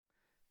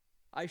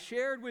I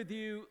shared with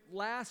you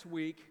last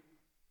week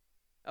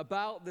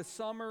about the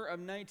summer of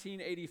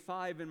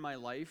 1985 in my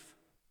life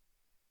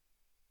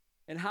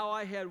and how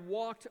I had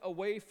walked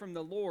away from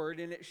the Lord,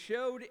 and it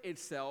showed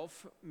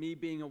itself, me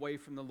being away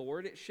from the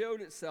Lord, it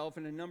showed itself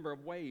in a number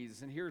of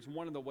ways, and here's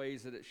one of the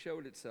ways that it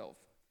showed itself.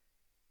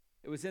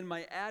 It was in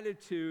my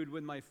attitude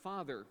with my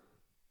father.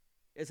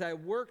 As I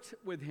worked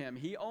with him,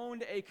 he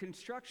owned a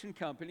construction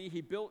company. He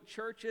built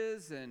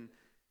churches and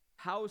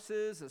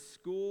houses, a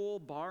school,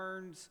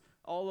 barns,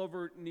 all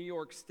over New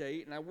York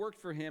State, and I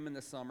worked for him in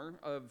the summer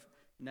of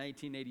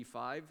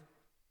 1985.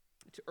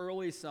 It's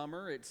early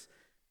summer, it's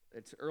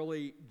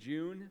early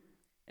June,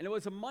 and it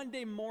was a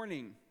Monday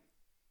morning.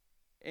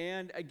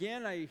 And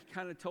again, I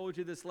kind of told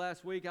you this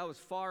last week, I was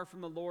far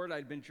from the Lord.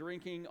 I'd been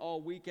drinking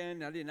all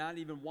weekend. I did not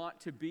even want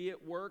to be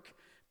at work,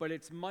 but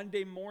it's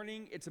Monday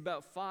morning. It's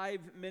about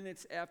 5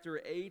 minutes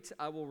after 8.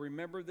 I will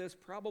remember this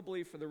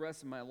probably for the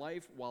rest of my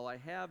life while I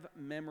have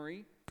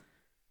memory.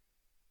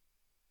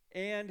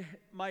 And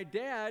my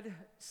dad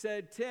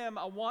said, "Tim,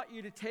 I want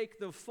you to take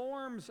the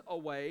forms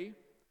away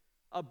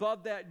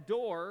above that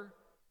door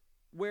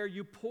where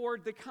you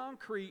poured the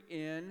concrete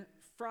in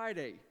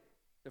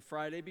the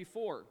Friday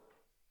before."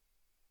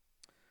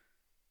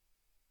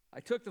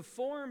 I took the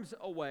forms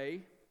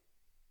away,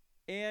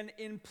 and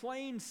in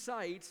plain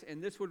sight,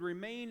 and this would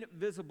remain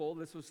visible,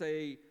 this was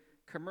a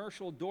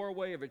commercial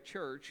doorway of a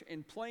church,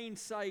 in plain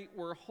sight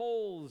were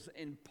holes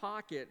and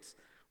pockets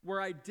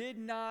where I did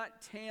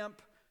not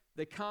tamp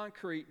the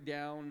concrete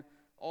down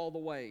all the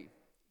way.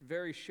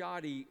 Very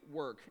shoddy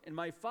work. And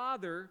my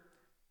father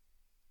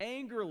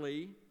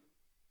angrily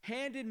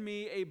handed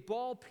me a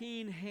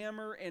ball-peen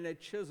hammer and a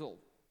chisel.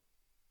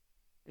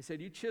 He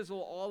said, "You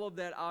chisel all of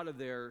that out of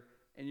there,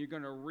 and you're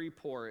going to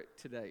re-pour it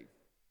today."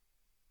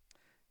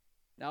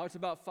 Now it's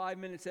about 5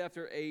 minutes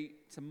after 8.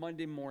 It's a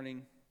Monday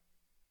morning.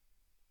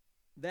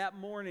 That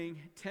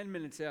morning, 10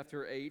 minutes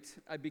after 8,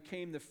 I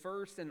became the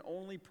first and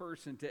only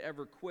person to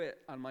ever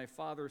quit on my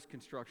father's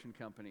construction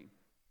company.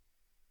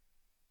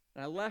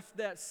 And I left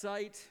that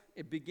site.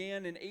 It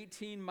began an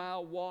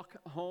 18-mile walk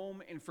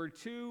home, and for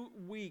 2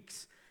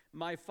 weeks,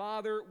 my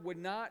father would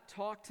not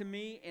talk to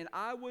me, and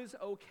I was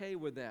okay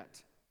with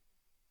that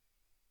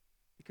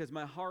because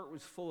my heart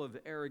was full of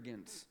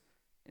arrogance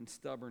and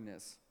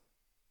stubbornness.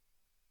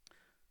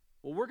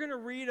 Well, we're going to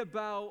read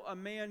about a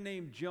man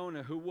named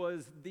Jonah who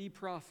was the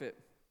prophet.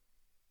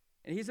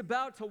 And he's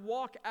about to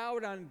walk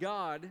out on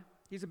God.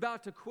 He's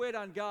about to quit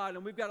on God.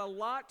 And we've got a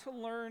lot to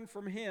learn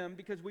from him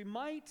because we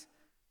might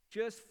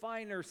just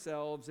find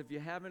ourselves, if you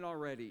haven't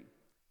already,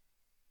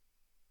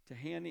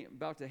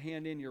 about to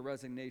hand in your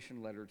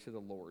resignation letter to the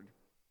Lord.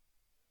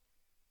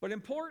 But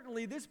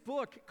importantly, this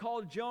book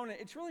called Jonah,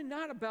 it's really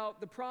not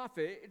about the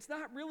prophet. It's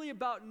not really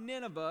about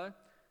Nineveh,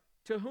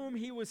 to whom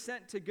he was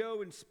sent to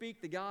go and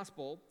speak the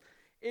gospel.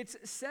 It's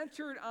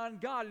centered on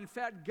God. In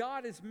fact,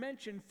 God is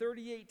mentioned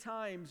 38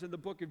 times in the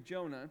book of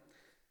Jonah.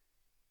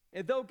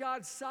 And though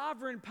God's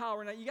sovereign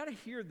power, now you got to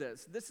hear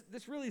this.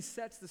 This really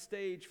sets the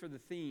stage for the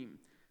theme.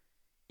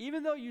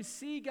 Even though you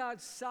see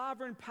God's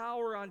sovereign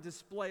power on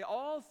display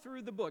all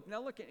through the book.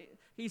 Now look,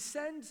 he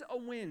sends a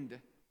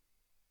wind.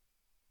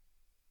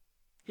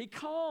 He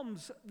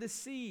calms the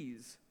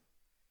seas.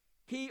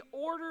 He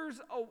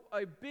orders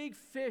a big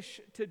fish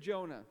to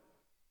Jonah.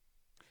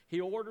 He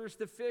orders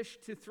the fish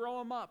to throw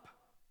him up.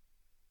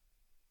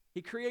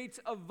 He creates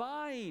a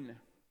vine.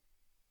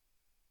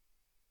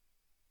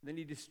 Then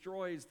he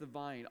destroys the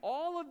vine.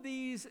 All of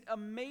these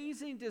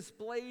amazing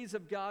displays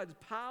of God's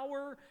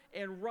power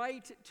and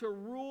right to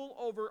rule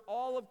over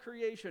all of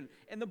creation.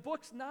 And the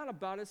book's not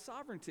about his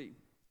sovereignty.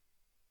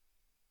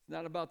 It's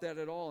not about that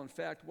at all. In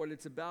fact, what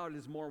it's about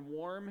is more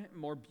warm,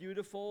 more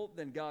beautiful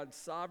than God's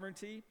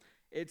sovereignty.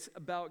 It's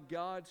about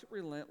God's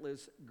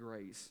relentless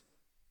grace.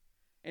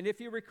 And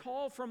if you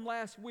recall from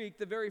last week,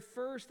 the very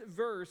first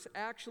verse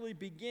actually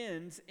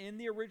begins in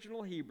the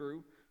original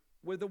Hebrew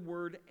with the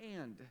word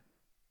 "and."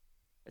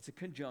 It's a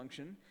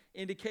conjunction,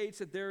 indicates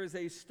that there is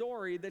a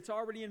story that's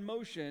already in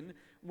motion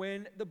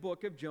when the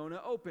book of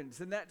Jonah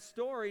opens. And that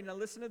story, now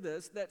listen to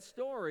this, that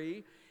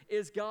story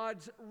is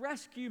God's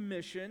rescue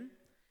mission.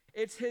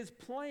 It's his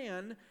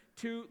plan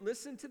to,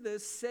 listen to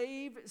this,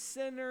 save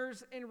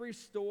sinners and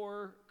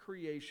restore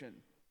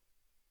creation.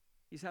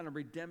 He's on a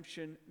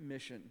redemption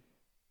mission.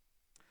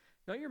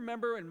 Don't you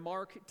remember in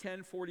Mark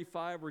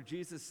 10:45 where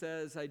Jesus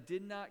says, "I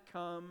did not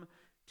come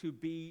to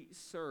be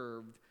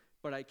served,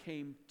 but I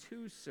came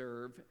to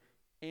serve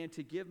and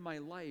to give my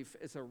life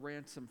as a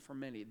ransom for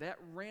many." That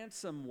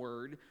ransom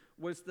word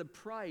was the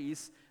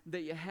price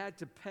that you had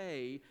to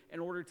pay in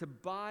order to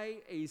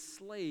buy a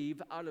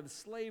slave out of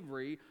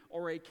slavery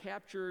or a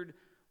captured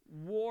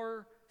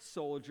war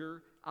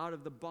soldier out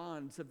of the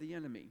bonds of the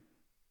enemy.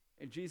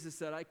 And Jesus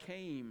said, "I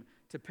came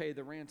to pay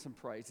the ransom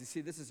price." You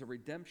see, this is a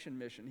redemption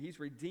mission. He's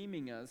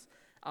redeeming us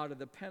out of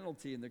the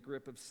penalty and the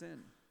grip of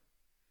sin.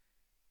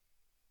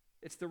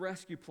 It's the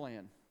rescue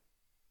plan.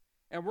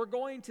 And we're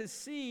going to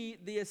see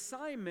the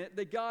assignment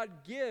that God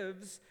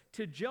gives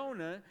to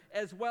Jonah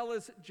as well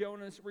as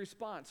Jonah's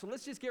response. So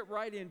let's just get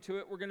right into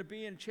it. We're going to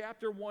be in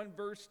chapter 1,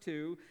 verse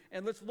 2.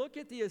 And let's look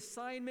at the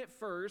assignment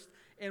first.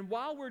 And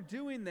while we're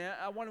doing that,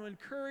 I want to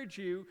encourage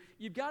you,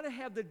 you've got to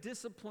have the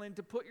discipline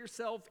to put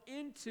yourself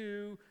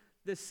into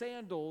the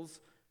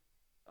sandals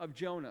of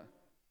Jonah.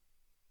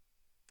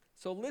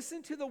 So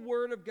listen to the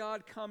word of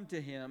God come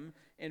to him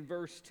in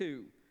verse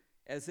 2,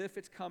 as if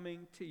it's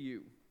coming to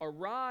you.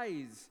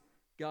 Arise,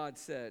 God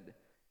said,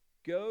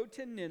 go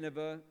to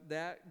Nineveh,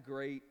 that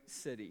great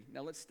city.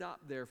 Now let's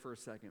stop there for a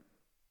second.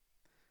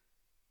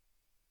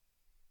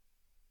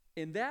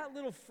 In that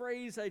little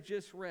phrase I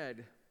just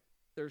read,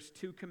 there's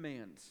two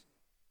commands.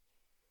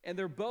 And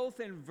they're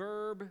both in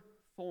verb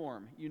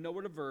form. You know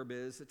what a verb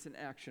is. It's an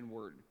action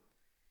word.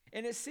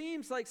 And it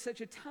seems like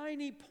such a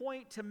tiny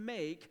point to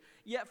make,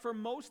 yet for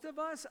most of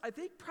us, I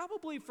think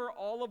probably for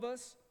all of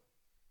us,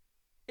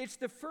 it's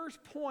the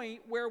first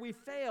point where we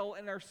fail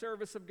in our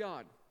service of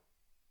God.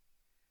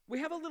 We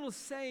have a little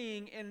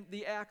saying in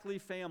the Ackley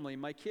family.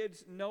 My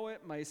kids know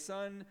it. My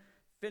son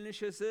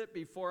finishes it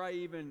before I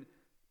even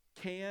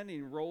can.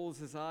 He rolls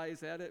his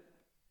eyes at it.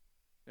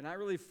 They're not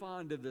really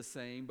fond of this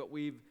saying, but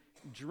we've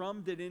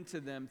drummed it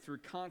into them through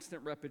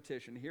constant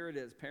repetition. Here it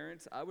is.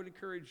 Parents, I would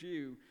encourage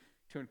you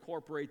to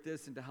incorporate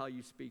this into how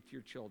you speak to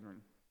your children.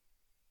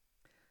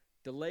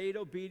 Delayed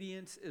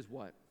obedience is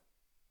what?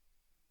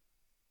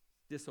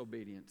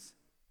 Disobedience.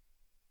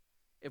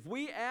 If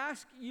we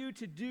ask you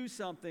to do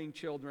something,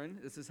 children,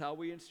 this is how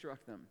we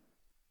instruct them,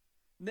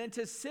 then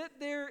to sit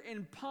there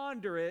and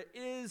ponder it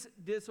is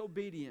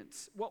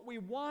disobedience. What we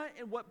want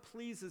and what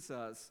pleases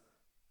us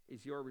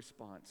is your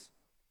response.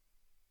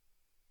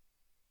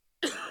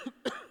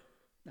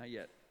 Not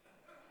yet.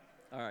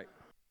 All right.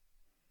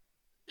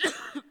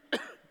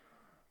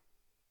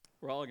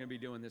 We're all going to be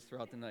doing this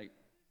throughout the night.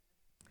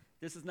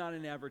 This is not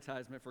an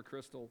advertisement for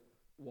Crystal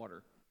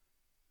water.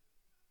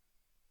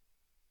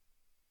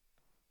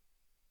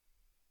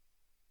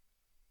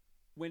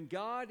 When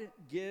God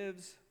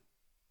gives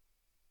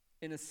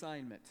an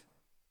assignment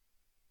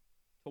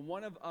to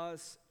one of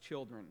us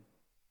children,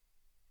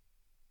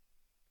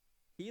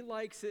 he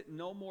likes it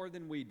no more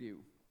than we do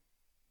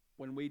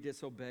when we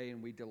disobey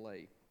and we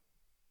delay.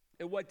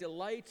 And what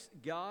delights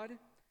God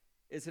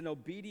is an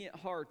obedient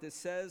heart that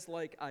says,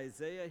 like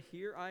Isaiah,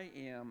 here I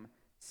am,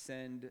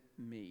 send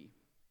me.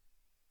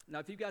 Now,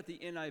 if you've got the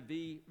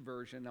NIV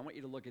version, I want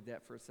you to look at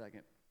that for a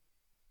second.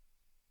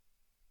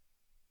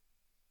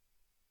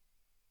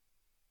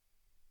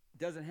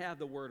 Doesn't have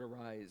the word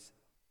arise.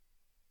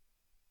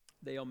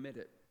 They omit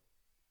it.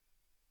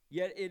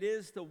 Yet it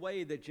is the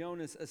way that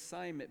Jonah's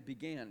assignment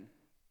began.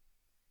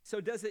 So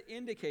does it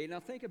indicate, now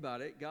think about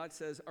it, God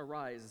says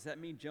arise. Does that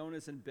mean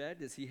Jonah's in bed?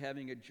 Is he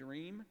having a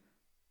dream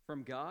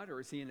from God,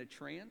 or is he in a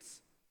trance?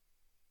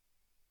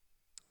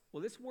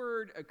 Well, this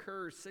word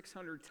occurs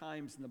 600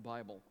 times in the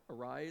Bible,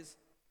 arise.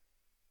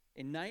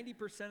 And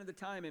 90% of the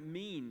time it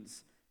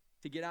means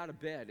to get out of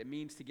bed. It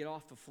means to get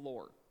off the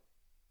floor.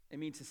 It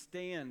means to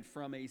stand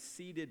from a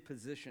seated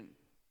position.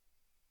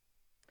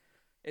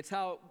 It's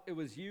how it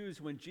was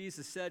used when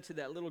Jesus said to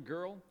that little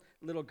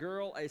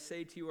girl, I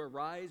say to you,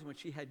 arise, when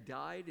she had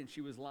died and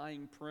she was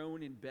lying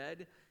prone in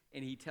bed,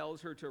 and he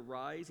tells her to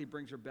rise. He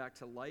brings her back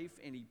to life,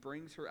 and he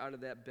brings her out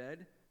of that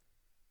bed.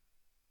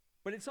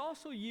 But it's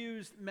also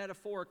used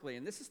metaphorically,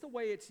 and this is the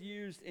way it's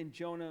used in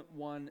Jonah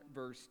 1,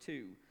 verse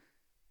 2.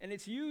 And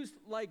it's used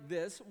like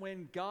this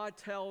when God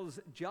tells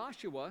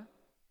Joshua,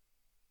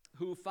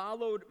 who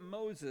followed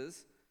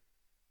Moses,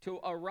 to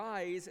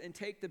arise and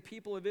take the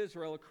people of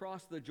Israel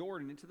across the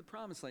Jordan into the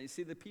promised land. You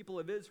see, the people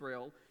of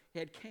Israel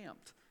had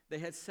camped. They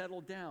had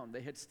settled down. They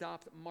had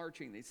stopped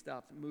marching. They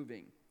stopped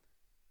moving.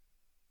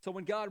 So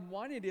when God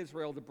wanted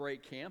Israel to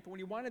break camp, when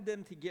he wanted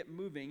them to get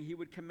moving, he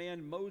would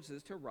command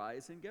Moses to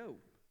rise and go.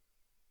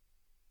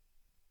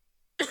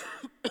 I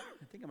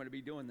think I'm going to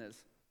be doing this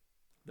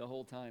the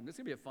whole time. This is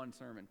going to be a fun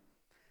sermon.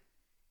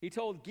 He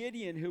told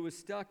Gideon, who was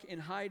stuck in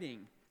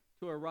hiding,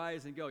 to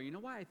arise and go. You know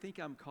why I think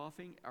I'm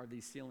coughing? Are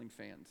these ceiling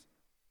fans.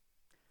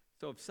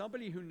 So if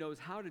somebody who knows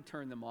how to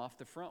turn them off,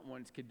 the front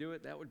ones, could do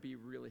it, that would be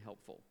really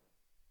helpful.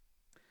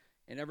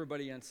 And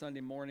everybody on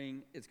Sunday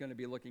morning is going to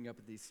be looking up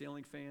at these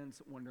ceiling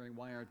fans, wondering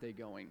why aren't they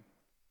going.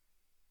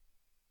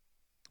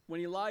 When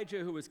Elijah,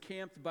 who was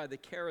camped by the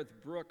Kerith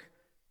Brook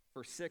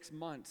for 6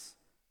 months,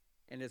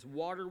 and his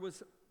water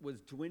was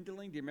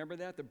dwindling, do you remember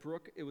that? The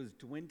brook, it was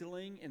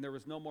dwindling, and there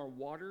was no more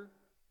water.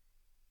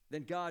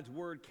 Then God's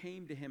word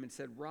came to him and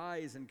said,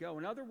 rise and go.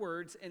 In other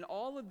words, in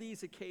all of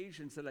these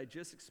occasions that I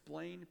just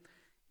explained,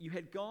 you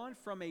had gone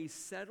from a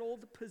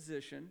settled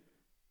position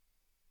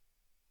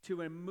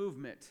to a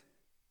movement.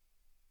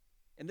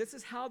 And this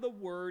is how the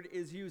word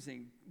is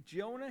using.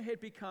 Jonah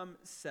had become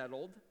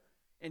settled,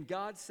 and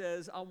God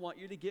says, I want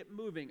you to get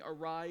moving.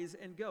 Arise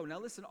and go. Now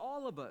listen,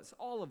 all of us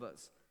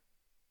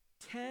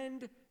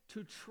tend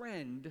to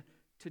trend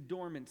to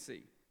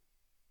dormancy.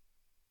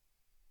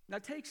 Now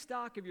take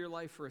stock of your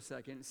life for a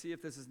second and see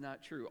if this is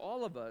not true.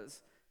 All of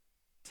us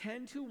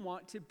tend to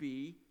want to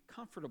be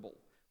comfortable.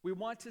 We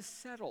want to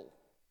settle.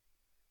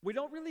 We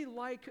don't really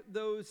like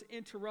those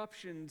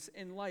interruptions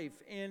in life,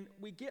 and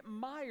we get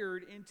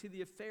mired into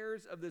the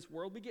affairs of this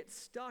world. We get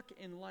stuck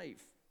in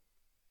life.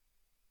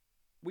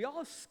 We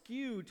all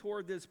skew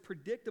toward this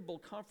predictable,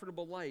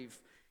 comfortable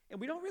life, and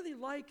we don't really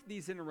like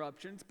these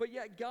interruptions, but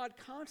yet God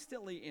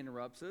constantly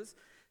interrupts us.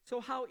 So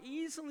how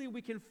easily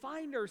we can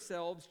find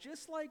ourselves,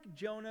 just like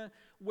Jonah,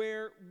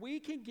 where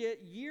we can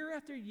get year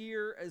after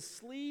year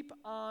asleep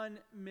on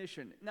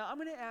mission. Now, I'm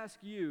going to ask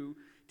you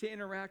to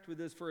interact with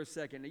this for a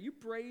second. Now, you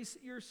brace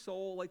your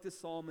soul, like the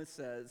psalmist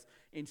says,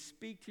 and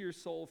speak to your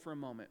soul for a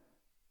moment.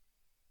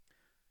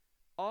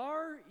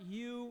 Are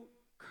you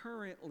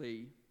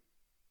currently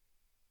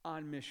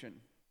on mission?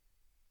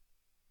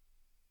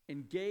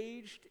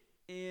 Engaged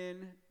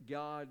in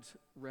God's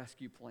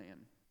rescue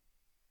plan?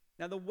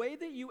 Now, the way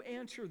that you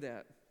answer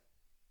that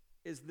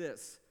is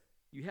this.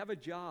 You have a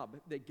job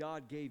that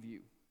God gave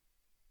you.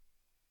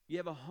 You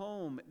have a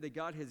home that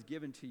God has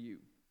given to you.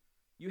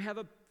 You have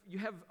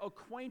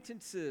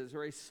acquaintances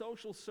or a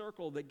social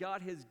circle that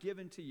God has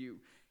given to you.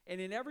 And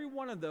in every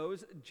one of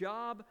those,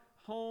 job,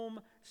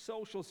 home,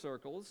 social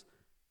circles,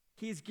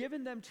 He's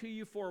given them to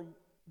you for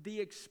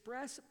the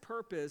express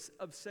purpose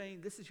of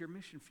saying, this is your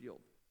mission field.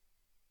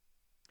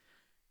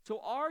 So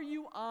are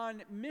you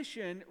on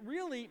mission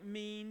really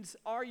means,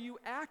 are you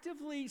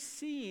actively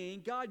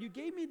seeing, God, you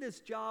gave me this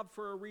job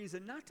for a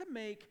reason, not to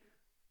make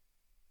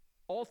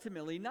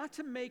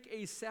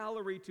a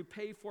salary to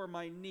pay for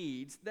my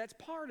needs. That's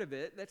part of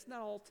it. That's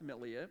not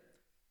ultimately it.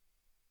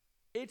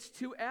 It's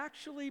to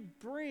actually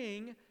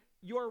bring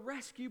your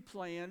rescue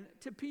plan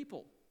to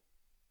people.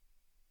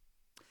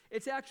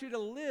 It's actually to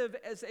live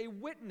as a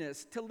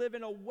witness, to live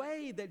in a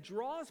way that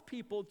draws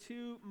people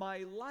to my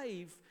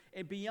life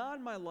and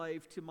beyond my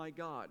life to my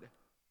God.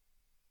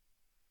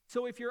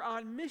 So if you're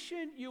on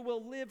mission, you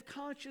will live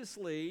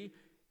consciously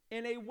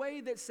in a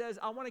way that says,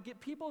 I want to get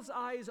people's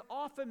eyes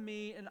off of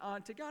me and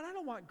onto God. I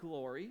don't want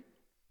glory.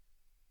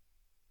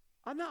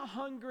 I'm not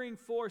hungering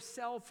for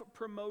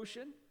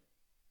self-promotion.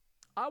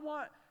 I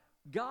want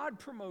God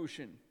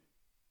promotion.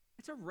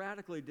 It's a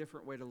radically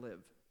different way to live.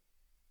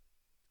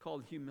 It's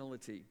called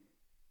humility.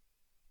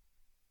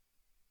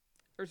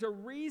 There's a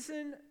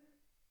reason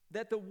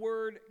that the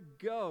word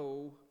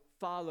go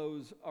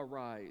follows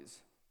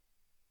arise.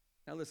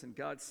 Now listen,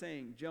 God's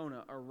saying,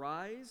 Jonah,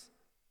 arise,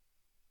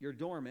 you're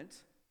dormant,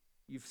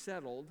 you've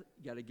settled,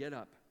 you got to get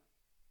up,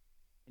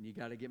 and you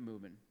got to get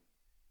moving.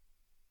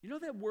 You know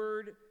that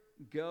word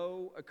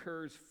go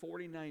occurs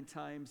 49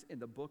 times in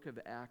the book of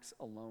Acts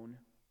alone?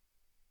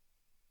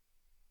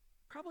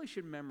 Probably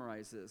should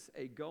memorize this.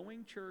 A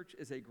going church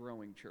is a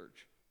growing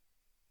church.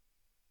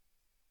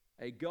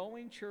 A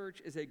going church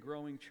is a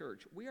growing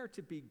church. We are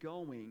to be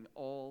going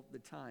all the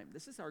time.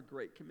 This is our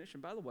great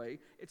commission. By the way,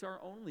 it's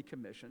our only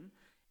commission.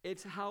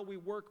 It's how we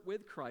work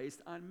with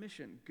Christ on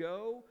mission.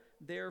 Go,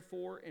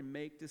 therefore, and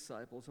make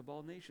disciples of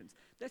all nations.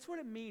 That's what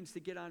it means to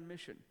get on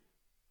mission.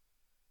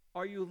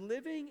 Are you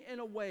living in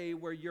a way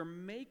where you're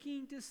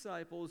making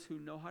disciples who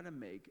know how to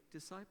make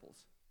disciples?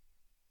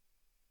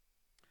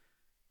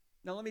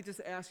 Now, let me just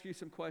ask you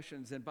some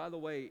questions. And by the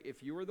way,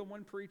 if you were the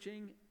one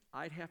preaching,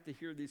 I'd have to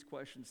hear these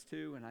questions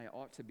too, and I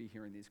ought to be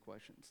hearing these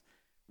questions.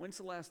 When's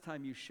the last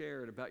time you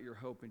shared about your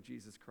hope in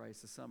Jesus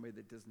Christ to somebody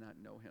that does not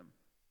know Him?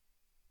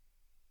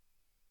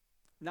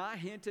 Not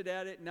hinted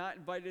at it, not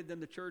invited them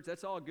to church,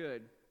 that's all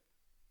good.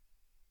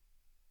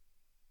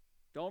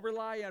 Don't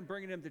rely on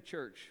bringing them to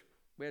church.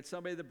 We had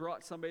somebody that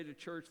brought somebody to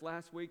church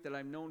last week that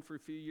I've known for a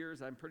few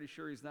years. I'm pretty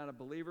sure he's not a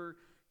believer.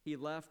 He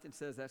left and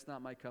says, that's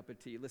not my cup of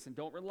tea. Listen,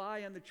 don't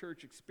rely on the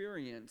church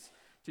experience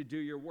to do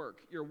your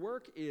work. Your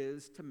work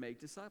is to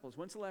make disciples.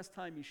 When's the last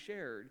time you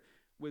shared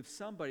with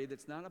somebody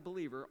that's not a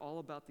believer all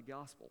about the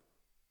gospel?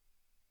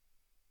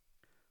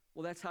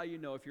 Well, that's how you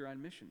know if you're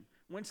on mission.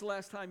 When's the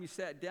last time you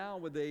sat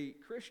down with a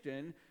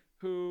Christian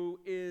who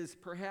is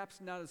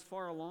perhaps not as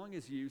far along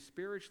as you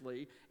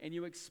spiritually, and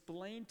you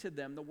explain to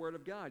them the Word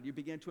of God? You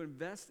begin to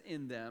invest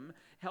in them,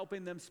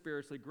 helping them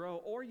spiritually grow,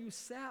 or you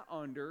sat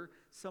under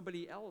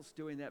somebody else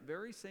doing that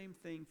very same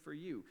thing for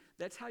you.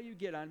 That's how you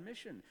get on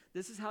mission.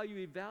 This is how you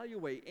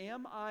evaluate,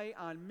 am I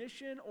on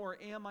mission or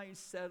am I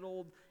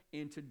settled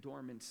into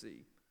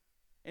dormancy?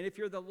 And if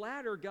you're the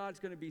latter, God's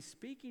going to be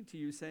speaking to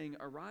you saying,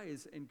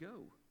 arise and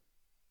go.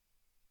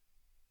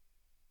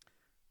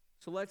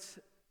 So let's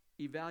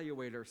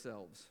evaluate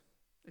ourselves.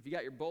 If you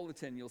got your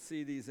bulletin, you'll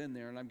see these in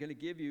there, and I'm going to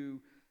give you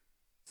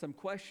some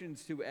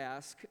questions to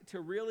ask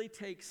to really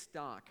take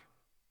stock.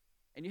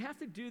 And you have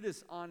to do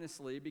this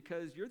honestly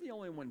because you're the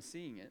only one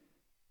seeing it.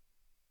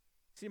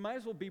 So you might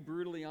as well be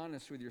brutally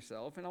honest with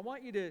yourself. And I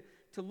want you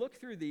to look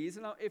through these.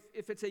 And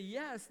if it's a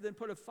yes, then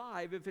put a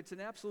 5. If it's an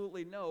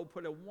absolutely no,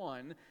 put a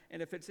 1.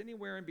 And if it's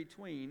anywhere in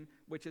between,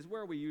 which is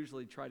where we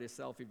usually try to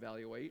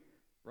self-evaluate,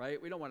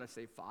 right? We don't want to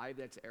say 5,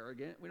 that's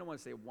arrogant. We don't want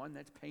to say 1,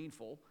 that's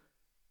painful.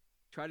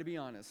 Try to be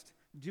honest.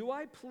 Do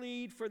I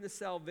plead for the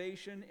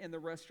salvation and the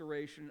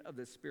restoration of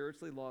the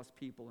spiritually lost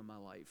people in my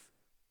life?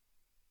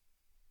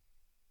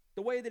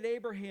 The way that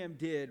Abraham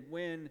did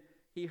when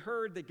he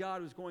heard that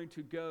God was going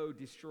to go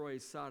destroy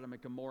Sodom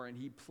and Gomorrah, and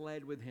he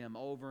pled with him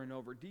over and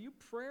over. Do you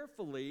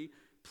prayerfully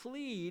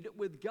plead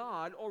with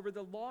God over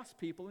the lost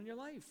people in your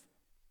life?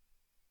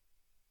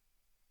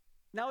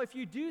 Now, if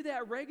you do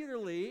that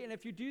regularly, and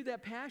if you do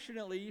that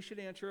passionately, you should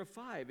answer a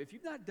 5. If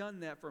you've not done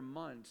that for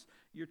months,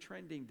 you're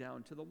trending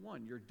down to the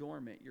 1. You're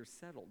dormant. You're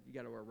settled. You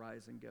got to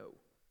arise and go.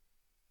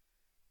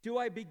 Do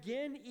I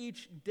begin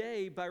each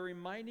day by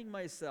reminding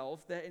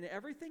myself that in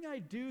everything I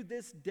do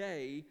this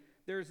day,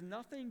 there's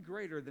nothing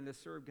greater than to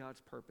serve God's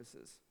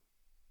purposes?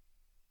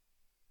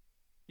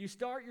 You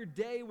start your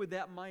day with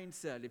that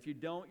mindset. If you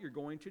don't, you're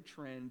going to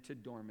trend to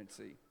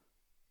dormancy.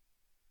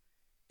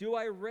 Do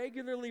I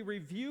regularly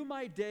review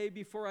my day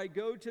before I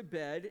go to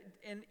bed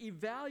and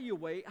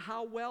evaluate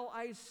how well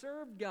I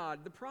served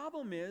God? The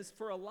problem is,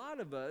 for a lot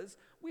of us,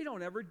 we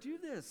don't ever do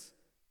this.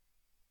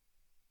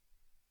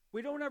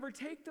 We don't ever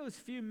take those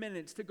few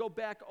minutes to go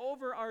back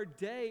over our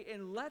day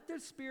and let the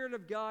Spirit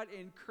of God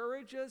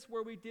encourage us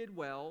where we did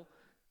well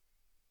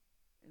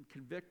and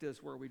convict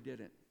us where we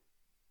didn't.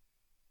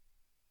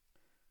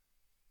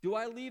 Do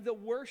I leave the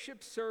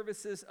worship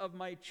services of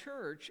my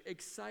church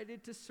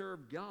excited to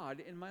serve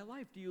God in my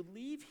life? Do you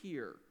leave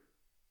here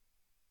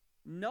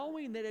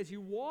knowing that as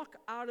you walk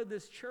out of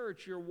this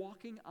church, you're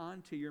walking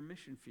onto your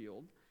mission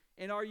field?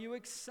 And are you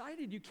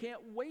excited? You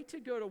can't wait to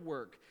go to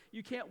work.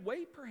 You can't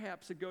wait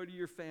perhaps to go to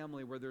your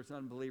family where there's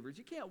unbelievers.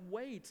 You can't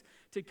wait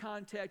to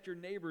contact your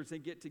neighbors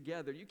and get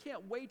together. You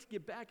can't wait to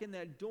get back in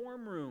that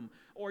dorm room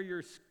or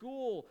your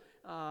school,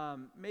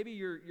 maybe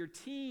your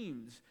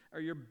teams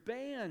or your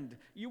band.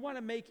 You want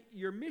to make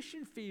your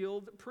mission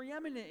field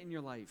preeminent in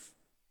your life.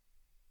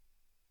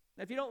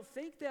 Now, if you don't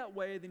think that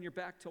way, then you're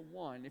back to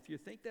 1. If you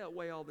think that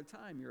way all the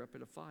time, you're up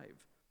at a 5.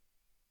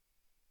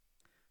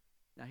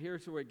 Now,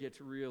 here's where it gets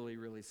really,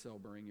 really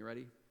sobering. You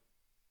ready?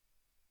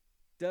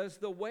 Does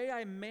the way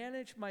I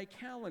manage my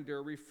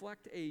calendar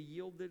reflect a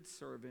yielded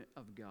servant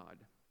of God?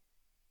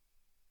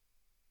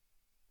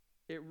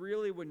 It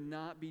really would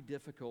not be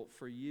difficult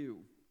for you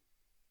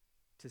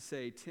to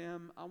say,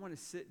 Tim, I want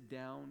to sit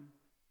down,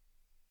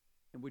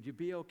 and would you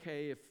be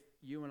okay if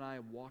you and I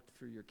walked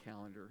through your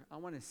calendar? I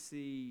want to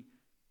see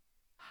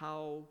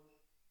how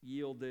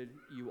yielded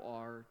you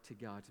are to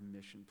God's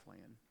mission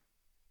plan.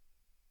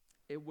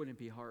 It wouldn't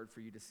be hard for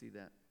you to see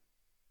that.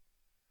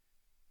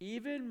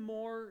 Even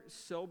more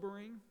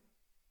sobering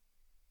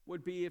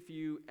would be if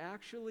you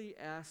actually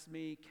asked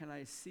me, can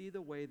I see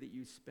the way that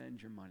you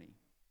spend your money?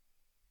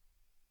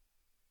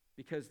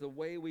 Because the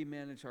way we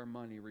manage our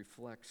money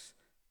reflects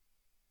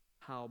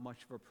how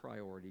much of a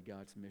priority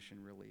God's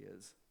mission really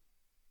is.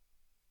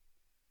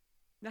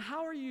 Now,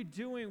 how are you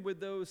doing with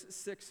those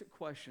 6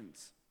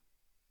 questions?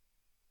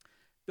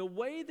 The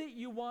way that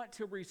you want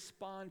to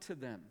respond to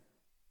them.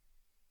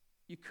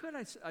 You could,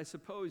 I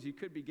suppose, you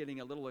could be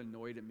getting a little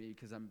annoyed at me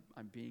because I'm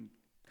being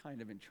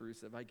kind of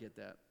intrusive. I get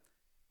that.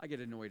 I get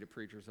annoyed at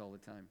preachers all the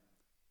time.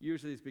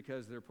 Usually it's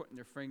because they're putting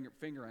their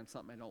finger on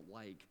something I don't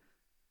like.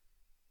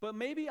 But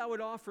maybe I would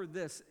offer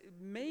this.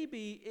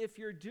 Maybe if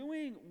you're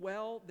doing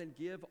well, then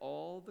give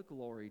all the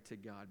glory to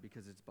God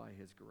because it's by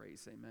His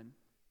grace. Amen.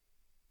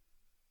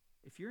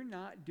 If you're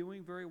not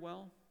doing very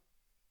well,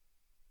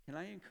 can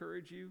I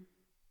encourage you,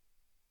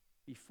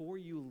 before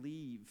you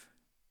leave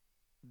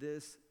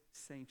this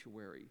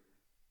sanctuary,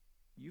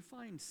 you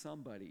find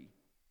somebody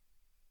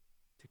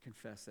to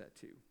confess that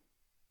to.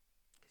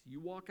 Because you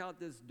walk out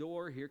this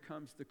door, here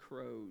comes the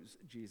crows,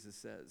 Jesus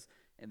says,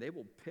 and they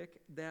will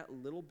pick that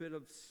little bit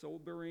of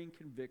sobering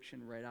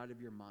conviction right out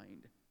of your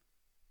mind,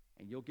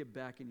 and you'll get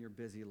back in your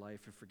busy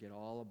life and forget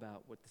all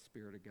about what the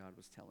Spirit of God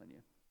was telling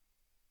you.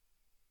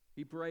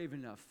 Be brave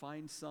enough.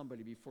 Find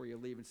somebody before you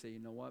leave and say, you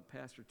know what,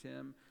 Pastor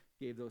Tim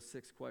gave those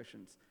 6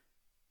 questions.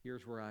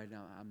 Here's where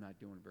I'm not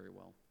doing very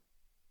well.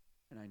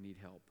 And I need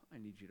help. I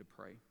need you to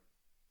pray.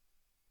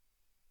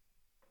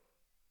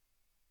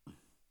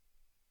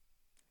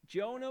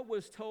 Jonah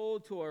was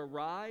told to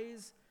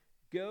arise,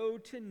 go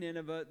to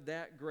Nineveh,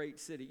 that great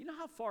city. You know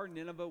how far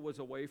Nineveh was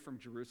away from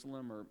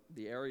Jerusalem, or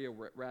the area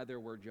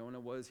where Jonah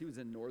was? He was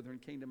in northern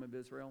kingdom of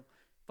Israel.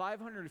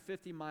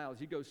 550 miles.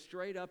 You go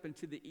straight up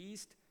into the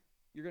east,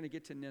 you're going to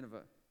get to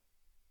Nineveh.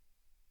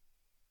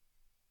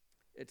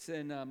 It's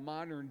in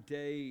modern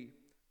day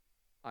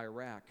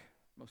Iraq,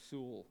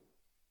 Mosul.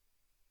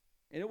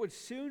 And it would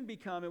soon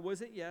become, it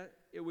wasn't yet,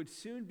 it would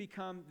soon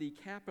become the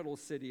capital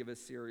city of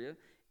Assyria.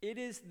 It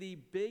is the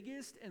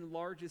biggest and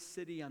largest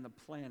city on the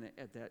planet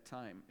at that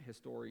time,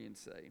 historians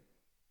say.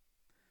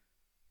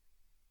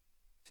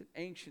 It's an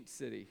ancient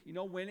city. You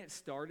know when it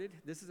started?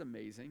 This is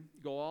amazing.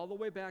 Go all the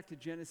way back to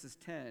Genesis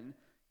 10.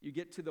 You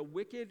get to the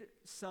wicked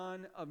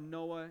son of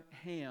Noah,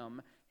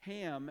 Ham.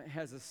 Ham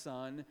has a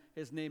son.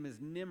 His name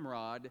is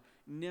Nimrod.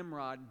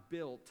 Nimrod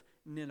built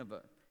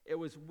Nineveh. It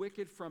was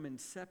wicked from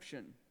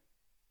inception.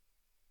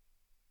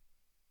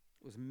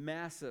 It was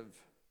massive.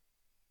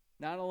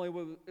 Not only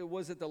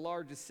was it the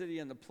largest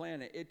city on the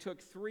planet, it took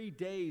 3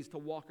 days to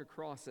walk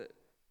across it.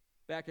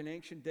 Back in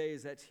ancient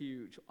days, that's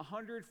huge.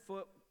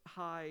 100-foot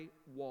high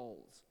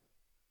walls.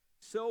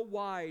 So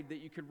wide that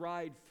you could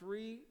ride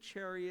 3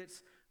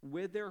 chariots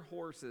with their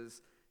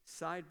horses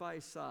side by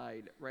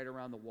side right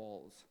around the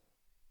walls.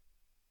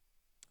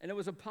 And it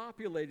was a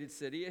populated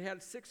city. It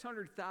had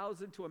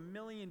 600,000 to 1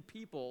 million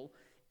people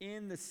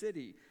in the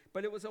city.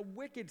 But it was a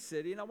wicked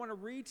city. And I want to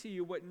read to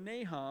you what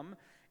Nahum,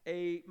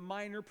 a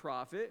minor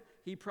prophet,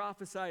 he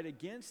prophesied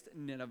against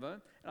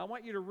Nineveh. And I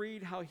want you to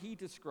read how he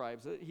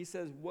describes it. He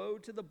says, "Woe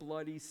to the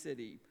bloody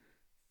city,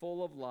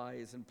 full of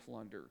lies and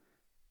plunder.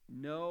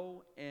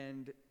 No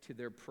end to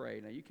their prey."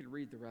 Now you can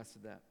read the rest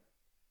of that.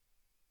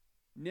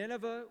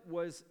 Nineveh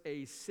was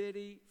a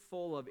city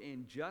full of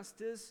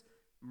injustice,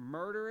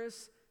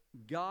 murderous,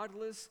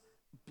 godless,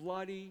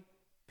 bloody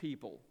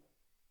people.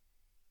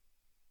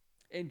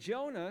 And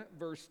Jonah,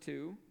 verse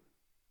 2,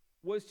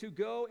 was to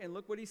go, and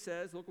look what he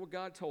says, look what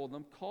God told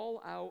them, "Call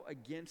out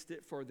against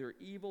it, for their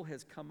evil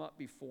has come up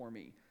before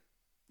me."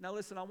 Now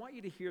listen, I want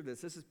you to hear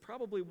this. This is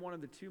probably one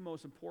of the two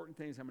most important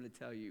things I'm going to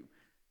tell you.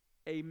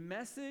 A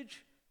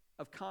message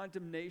of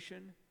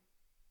condemnation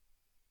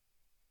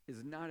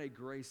is not a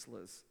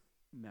graceless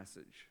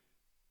message.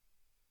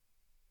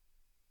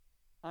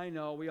 I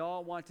know we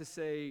all want to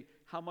say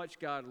how much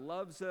God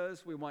loves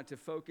us. We want to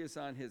focus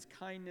on his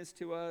kindness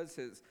to us,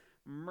 his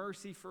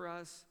mercy for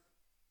us.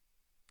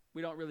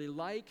 We don't really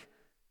like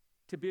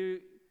to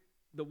be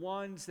the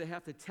ones that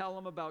have to tell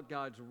him about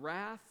God's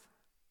wrath.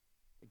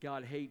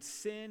 God hates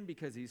sin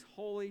because he's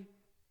holy.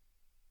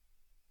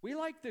 We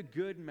like the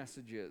good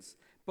messages,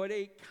 but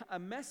a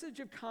message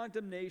of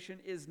condemnation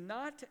is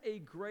not a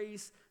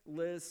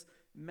graceless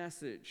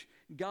message.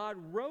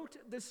 God wrote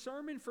the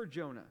sermon for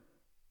Jonah.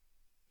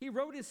 He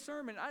wrote his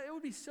sermon. It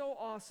would be so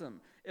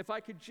awesome if I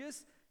could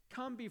just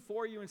come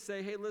before you and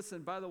say, "Hey,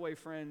 listen, by the way,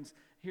 friends,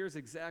 here's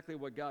exactly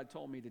what God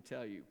told me to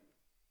tell you."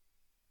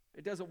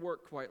 It doesn't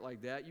work quite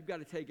like that. You've got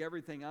to take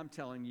everything I'm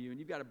telling you and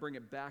you've got to bring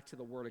it back to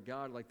the Word of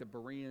God like the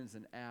Bereans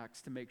and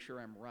Acts to make sure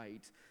I'm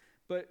right.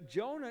 But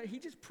Jonah, he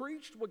just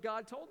preached what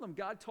God told him.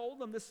 God told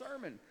him the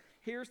sermon.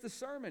 Here's the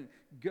sermon.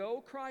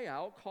 Go cry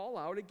out, call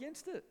out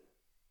against it.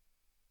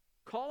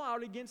 Call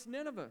out against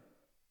Nineveh.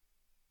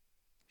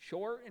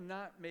 Short and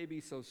not maybe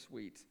so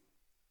sweet.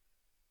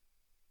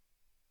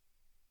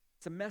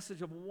 It's a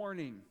message of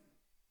warning.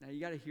 Now you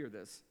got to hear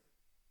this.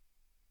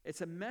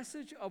 It's a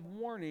message of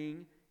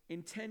warning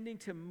intending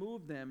to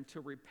move them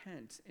to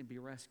repent and be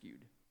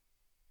rescued.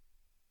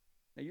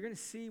 Now you're going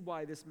to see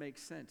why this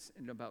makes sense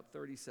in about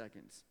 30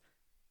 seconds.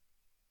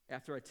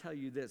 After I tell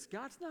you this,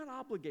 God's not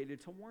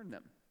obligated to warn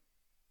them.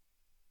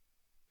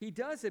 He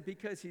does it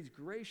because he's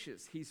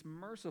gracious, he's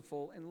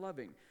merciful and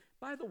loving.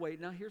 By the way,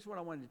 now here's what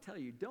I wanted to tell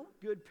you. Don't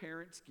good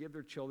parents give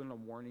their children a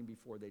warning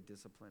before they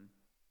discipline?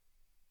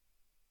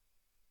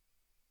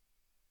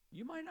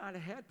 You might not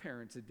have had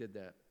parents that did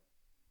that.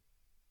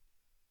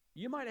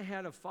 You might have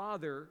had a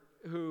father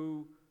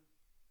who,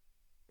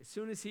 as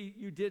soon as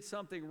you did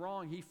something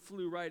wrong, he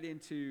flew right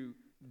into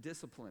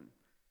discipline.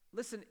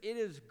 Listen, it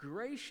is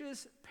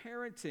gracious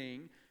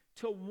parenting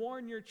to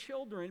warn your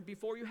children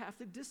before you have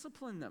to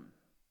discipline them.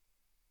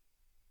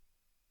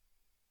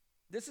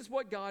 This is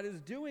what God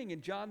is doing.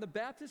 And John the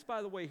Baptist,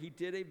 by the way, he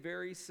did a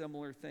very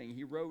similar thing.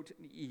 He wrote,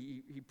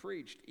 he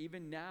preached,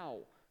 "Even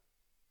now,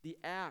 the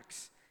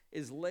axe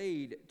is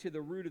laid to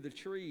the root of the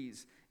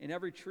trees, and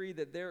every tree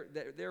that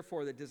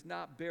therefore that does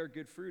not bear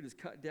good fruit is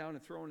cut down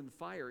and thrown in the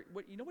fire."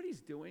 You know what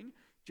he's doing,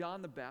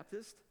 John the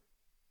Baptist?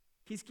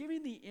 He's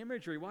giving the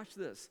imagery, watch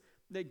this,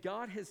 that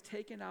God has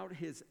taken out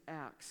his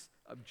axe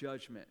of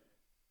judgment.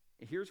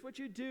 And here's what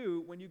you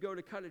do when you go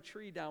to cut a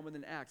tree down with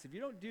an axe. If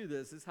you don't do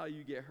this, this is how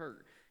you get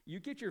hurt. You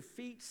get your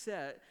feet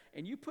set,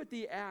 and you put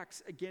the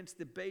axe against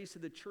the base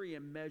of the tree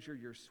and measure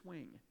your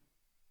swing.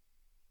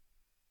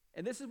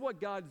 And this is what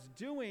God's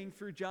doing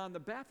through John the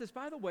Baptist.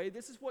 By the way,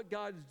 this is what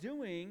God's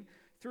doing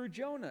through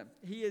Jonah.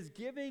 He is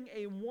giving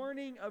a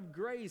warning of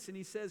grace, and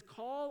he says,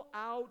 call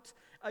out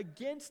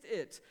against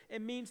it.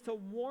 It means to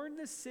warn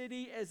the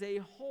city as a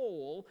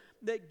whole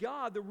that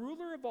God, the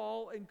ruler of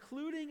all,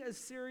 including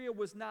Assyria,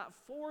 was not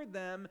for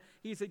them,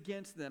 he's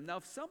against them. Now,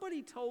 if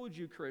somebody told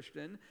you,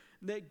 Christian,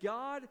 that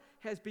God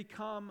has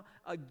become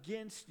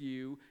against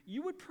you,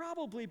 you would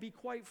probably be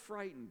quite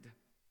frightened.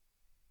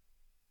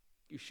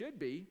 You should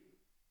be.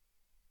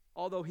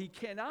 Although he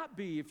cannot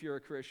be if you're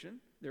a Christian.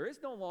 There is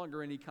no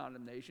longer any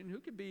condemnation. Who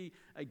could be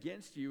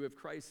against you if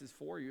Christ is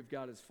for you, if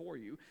God is for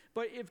you?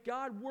 But if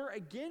God were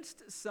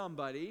against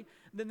somebody,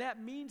 then that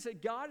means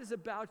that God is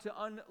about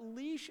to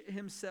unleash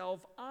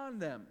himself on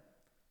them.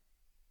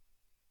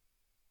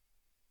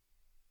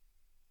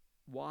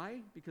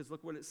 Why? Because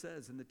look what it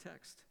says in the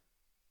text.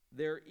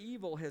 Their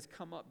evil has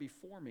come up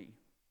before me.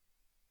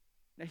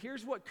 Now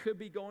here's what could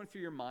be going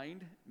through your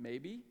mind,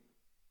 maybe.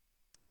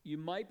 You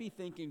might be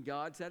thinking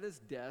God's at his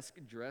desk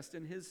dressed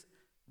in his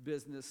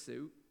business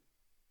suit,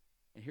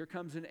 and here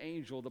comes an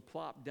angel to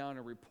plop down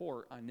a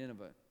report on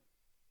Nineveh,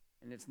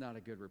 and it's not a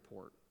good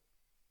report.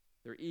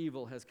 Their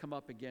evil has come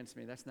up against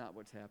me. That's not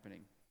what's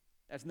happening.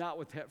 That's not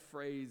what that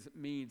phrase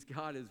means.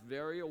 God is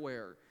very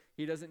aware.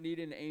 He doesn't need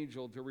an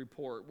angel to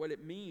report. What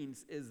it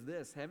means is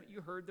this. Haven't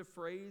you heard the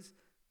phrase,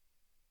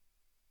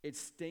 it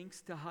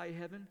stinks to high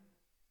heaven?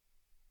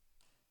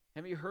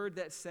 Have you heard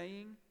that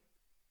saying?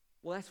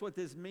 Well, that's what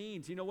this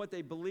means. You know what?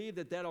 They believe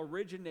that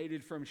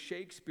originated from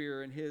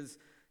Shakespeare and his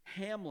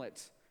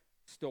Hamlet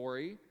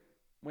story,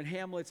 when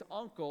Hamlet's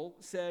uncle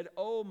said,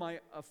 "Oh,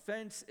 my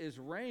offense is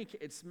rank,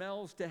 it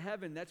smells to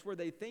heaven." That's where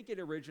they think it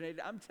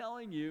originated. I'm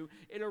telling you,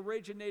 it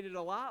originated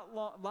a lot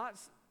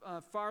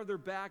farther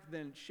back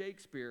than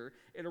Shakespeare.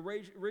 It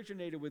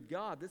originated with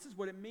God. This is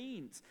what it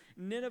means.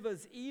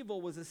 Nineveh's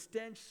evil was a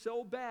stench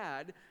so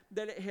bad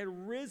that it had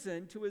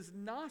risen to his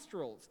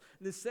nostrils,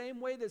 the same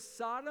way that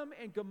Sodom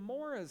and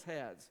Gomorrah's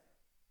has.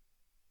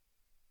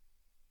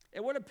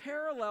 And what a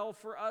parallel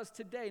for us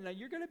today. Now,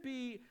 you're going to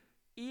be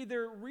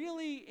either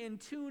really in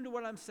tune to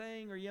what I'm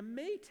saying, or you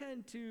may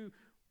tend to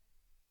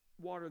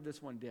water this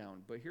one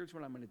down. But here's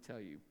what I'm going to tell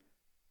you.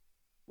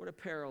 What a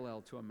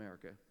parallel to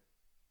America.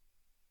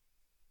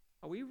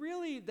 Are we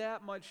really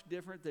that much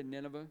different than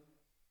Nineveh?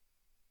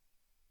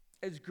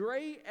 As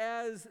great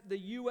as the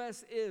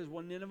U.S. is,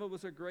 well, Nineveh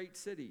was a great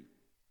city.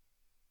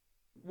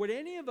 Would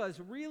any of us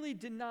really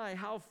deny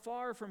how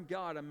far from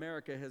God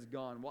America has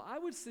gone? Well, I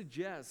would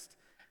suggest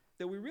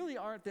that we really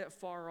aren't that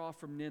far off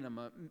from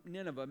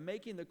Nineveh,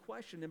 making the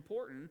question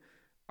important,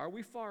 are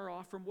we far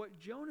off from what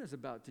Jonah's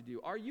about to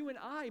do? Are you and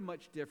I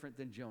much different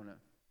than Jonah?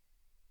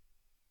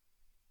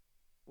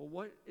 Well,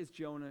 what is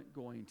Jonah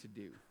going to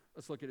do?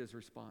 Let's look at his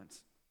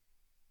response.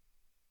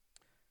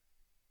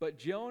 But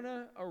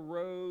Jonah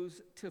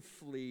arose to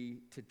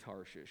flee to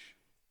Tarshish.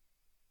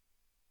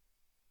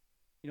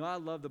 You know, I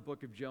love the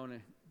book of Jonah.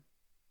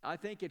 I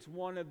think it's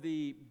one of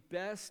the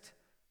best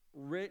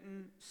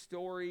written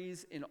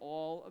stories in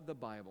all of the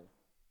Bible.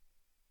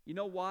 You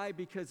know why?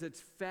 Because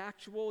it's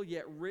factual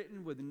yet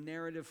written with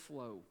narrative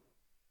flow.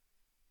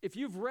 If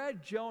you've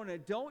read Jonah,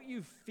 don't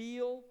you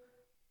feel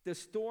the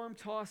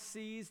storm-tossed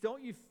seas?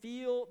 Don't you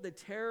feel the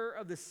terror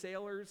of the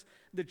sailors,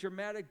 the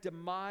dramatic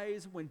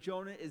demise when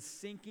Jonah is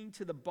sinking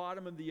to the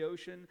bottom of the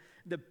ocean,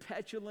 the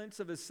petulance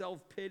of his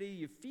self-pity?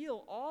 You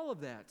feel all of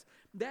that.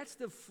 That's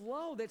the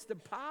flow, that's the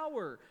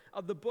power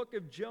of the book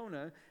of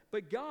Jonah.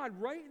 But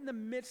God, right in the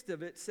midst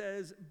of it,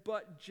 says,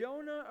 but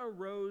Jonah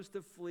arose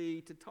to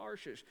flee to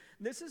Tarshish.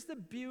 This is the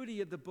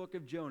beauty of the book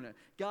of Jonah.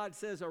 God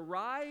says,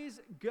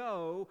 arise,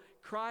 go,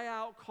 cry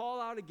out,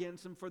 call out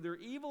against them, for their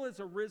evil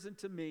has arisen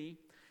to me.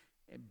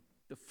 And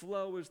the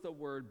flow is the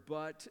word,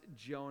 but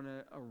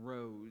Jonah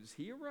arose.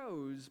 He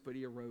arose, but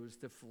he arose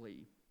to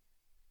flee.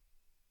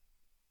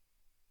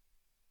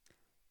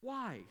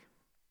 Why?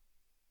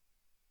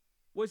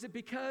 Was it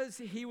because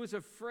he was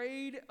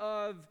afraid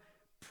of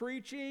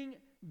preaching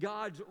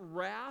God's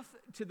wrath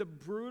to the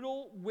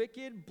brutal,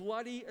 wicked,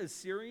 bloody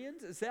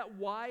Assyrians? Is that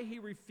why he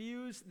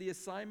refused the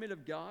assignment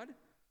of God?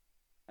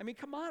 I mean,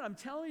 come on, I'm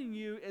telling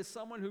you as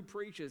someone who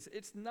preaches,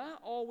 it's not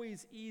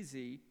always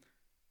easy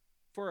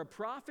for a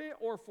prophet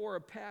or for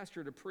a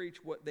pastor to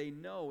preach what they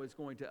know is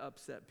going to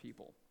upset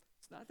people.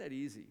 It's not that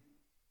easy.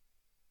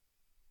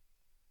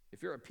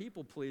 If you're a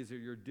people pleaser,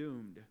 you're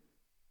doomed.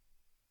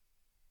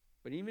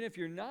 But even if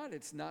you're not,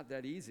 it's not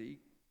that easy.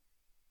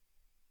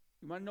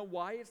 You want to know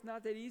why it's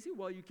not that easy?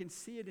 Well, you can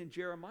see it in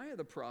Jeremiah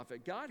the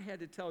prophet. God had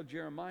to tell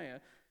Jeremiah,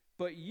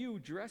 but you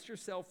dress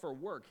yourself for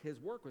work. His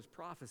work was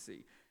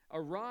prophecy.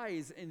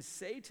 Arise and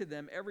say to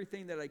them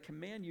everything that I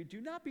command you.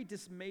 Do not be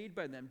dismayed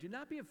by them. Do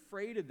not be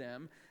afraid of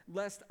them,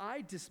 lest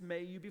I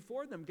dismay you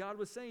before them. God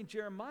was saying,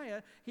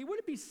 Jeremiah, he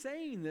wouldn't be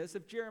saying this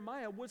if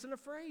Jeremiah wasn't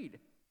afraid.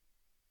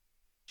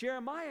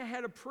 Jeremiah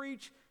had to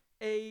preach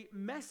a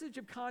message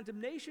of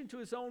condemnation to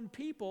his own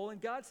people, and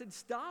God said,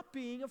 stop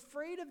being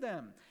afraid of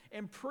them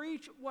and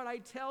preach what I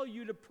tell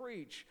you to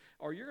preach,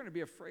 or you're going to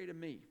be afraid of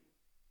me.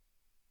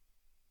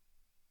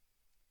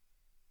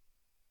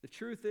 The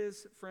truth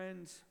is,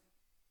 friends,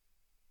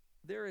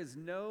 there is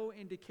no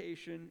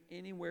indication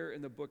anywhere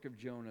in the book of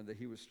Jonah that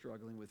he was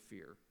struggling with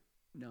fear.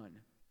 None.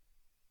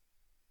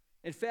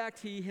 In fact,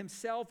 he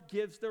himself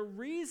gives the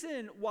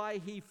reason why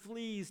he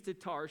flees to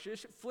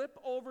Tarshish. Flip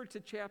over to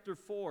chapter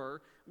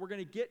 4. We're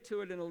going to get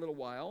to it in a little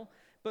while.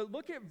 But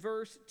look at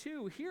verse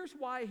 2. Here's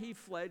why he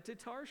fled to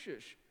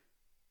Tarshish.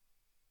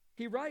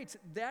 He writes,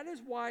 that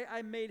is why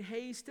I made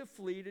haste to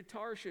flee to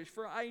Tarshish,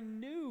 for I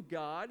knew,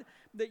 God,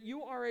 that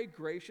you are a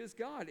gracious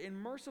God, and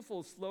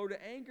merciful, slow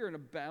to anger, and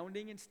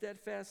abounding in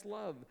steadfast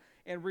love,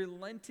 and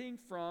relenting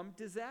from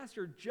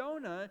disaster.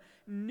 Jonah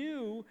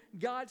knew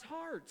God's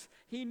heart.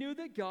 He knew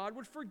that God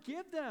would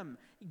forgive them.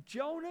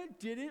 Jonah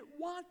didn't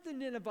want the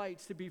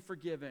Ninevites to be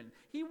forgiven.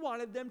 He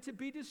wanted them to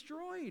be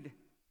destroyed.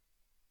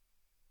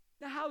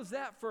 Now, how's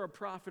that for a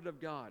prophet of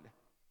God?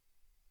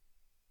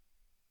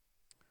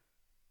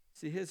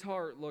 See, his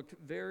heart looked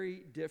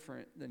very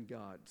different than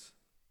God's.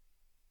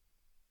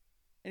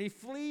 And he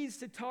flees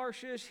to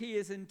Tarshish. He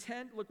is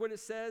intent, look what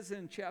it says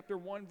in chapter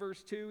 1,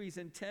 verse 2. He's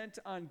intent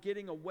on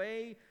getting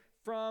away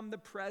from the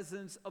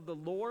presence of the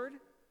Lord.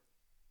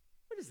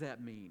 What does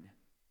that mean?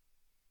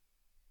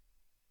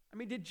 I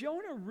mean, did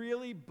Jonah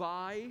really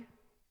buy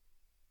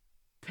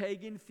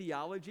pagan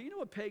theology? You know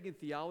what pagan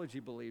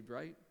theology believed,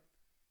 right?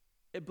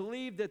 It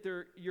believed that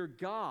your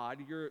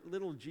God, your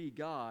little g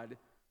God,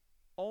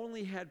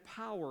 only had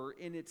power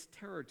in its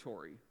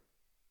territory.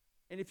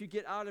 And if you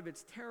get out of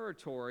its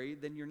territory,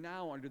 then you're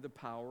now under the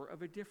power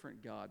of a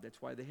different god.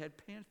 That's why they had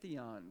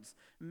pantheons,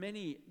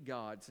 many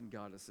gods and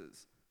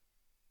goddesses.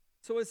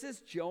 So is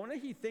this Jonah?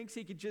 He thinks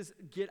he could just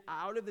get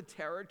out of the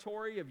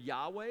territory of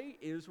Yahweh,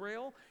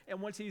 Israel,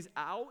 and once he's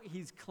out,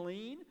 he's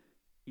clean,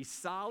 he's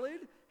solid,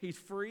 he's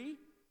free.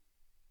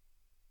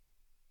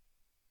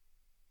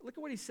 Look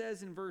at what he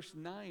says in verse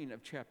 9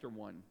 of chapter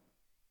 1.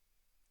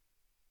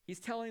 He's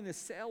telling the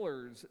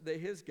sailors that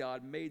his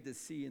God made the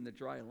sea and the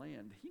dry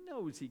land. He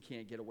knows he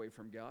can't get away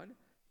from God.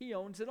 He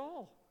owns it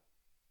all.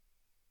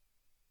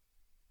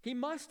 He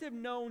must have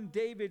known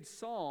David's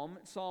psalm,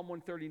 Psalm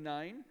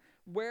 139,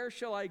 where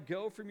shall I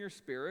go from your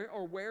spirit,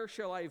 or where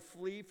shall I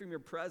flee from your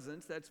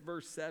presence? That's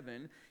verse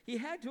 7. He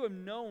had to have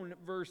known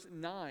verse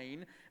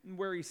 9,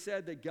 where he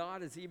said that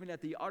God is even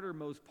at the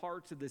uttermost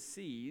parts of the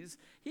seas.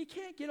 He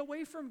can't get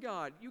away from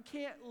God. You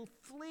can't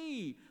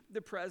flee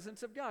the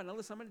presence of God. Now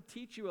listen, I'm going to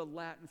teach you a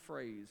Latin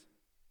phrase.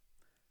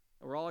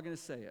 We're all going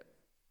to say it.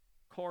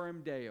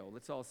 Coram Deo.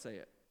 Let's all say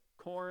it.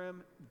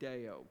 Coram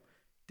Deo.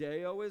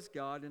 Deo is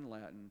God in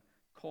Latin.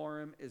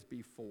 Coram is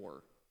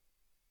before.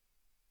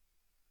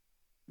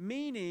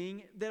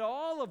 Meaning that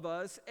all of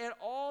us at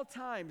all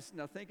times,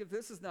 now think if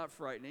this is not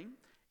frightening,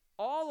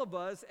 all of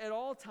us at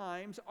all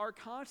times are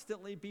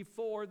constantly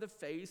before the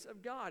face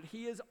of God.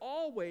 He is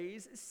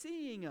always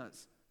seeing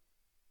us.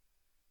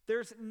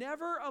 There's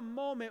never a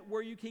moment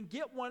where you can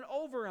get one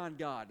over on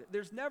God.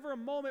 There's never a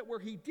moment where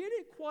he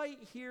didn't quite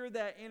hear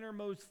that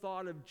innermost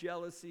thought of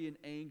jealousy and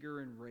anger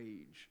and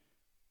rage,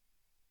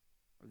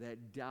 or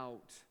that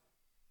doubt.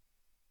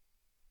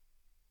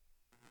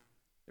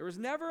 There was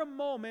never a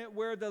moment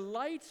where the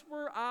lights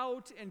were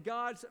out and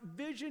God's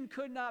vision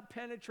could not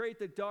penetrate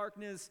the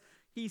darkness.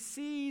 He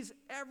sees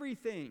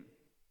everything.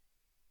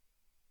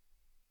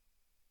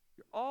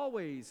 You're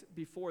always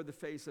before the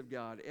face of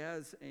God,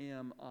 as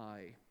am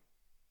I.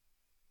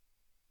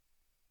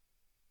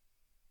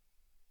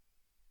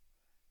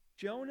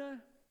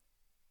 Jonah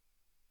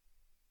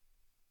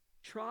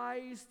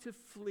tries to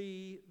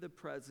flee the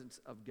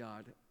presence of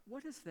God.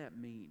 What does that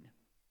mean?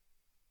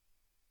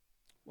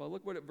 Well,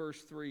 look what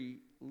verse 3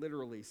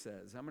 literally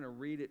says. I'm going to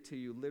read it to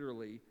you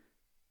literally.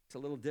 It's a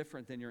little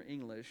different than your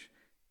English.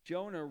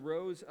 Jonah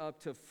rose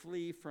up to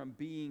flee from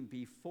being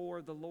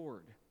before the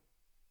Lord.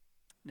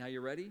 Now,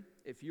 you ready?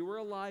 If you were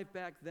alive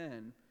back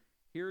then,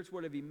 here's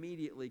what have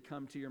immediately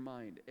come to your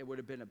mind. It would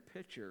have been a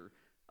picture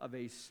of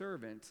a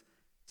servant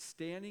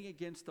standing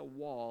against a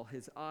wall,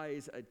 his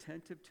eyes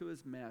attentive to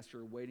his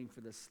master, waiting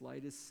for the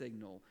slightest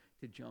signal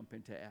to jump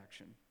into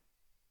action.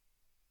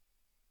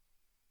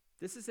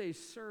 This is a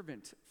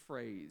servant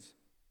phrase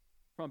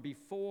from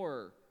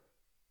before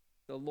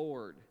the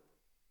Lord.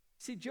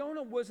 See,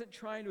 Jonah wasn't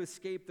trying to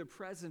escape the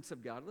presence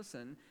of God.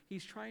 Listen,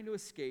 he's trying to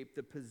escape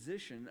the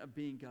position of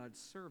being God's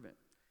servant.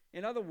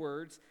 In other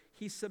words,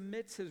 he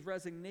submits his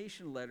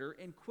resignation letter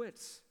and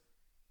quits.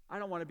 I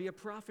don't want to be a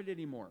prophet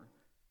anymore.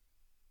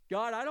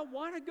 God, I don't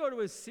want to go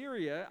to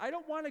Assyria. I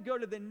don't want to go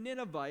to the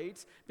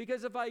Ninevites,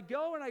 because if I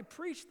go and I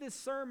preach this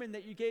sermon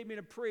that you gave me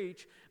to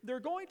preach, they're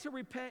going to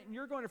repent and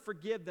you're going to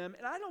forgive them,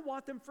 and I don't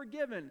want them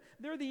forgiven.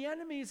 They're the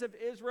enemies of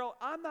Israel.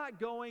 I'm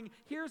not going.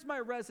 Here's my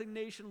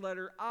resignation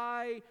letter.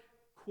 I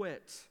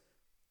quit.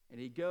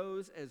 And he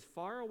goes as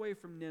far away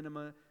from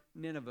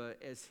Nineveh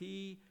as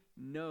he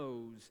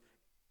knows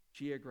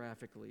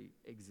geographically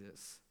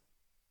exists.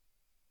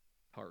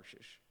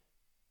 Tarshish.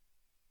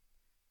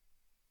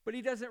 But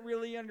he doesn't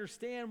really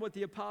understand what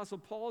the Apostle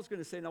Paul is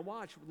going to say. Now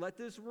watch, let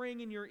this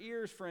ring in your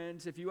ears,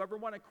 friends. If you ever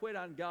want to quit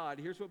on God,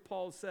 here's what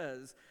Paul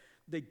says.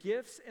 The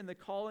gifts and the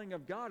calling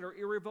of God are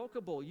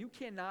irrevocable. You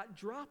cannot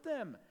drop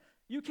them.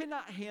 You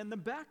cannot hand them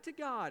back to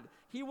God.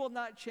 He will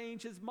not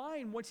change his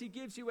mind. Once he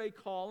gives you a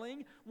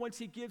calling, once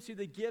he gives you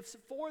the gifts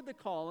for the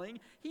calling,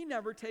 he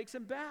never takes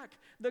them back.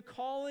 The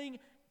calling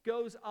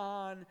goes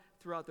on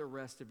throughout the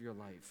rest of your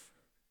life.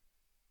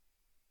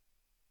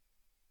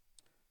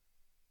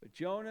 But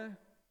Jonah,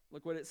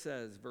 look what it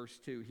says, verse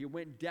 2. He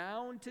went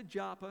down to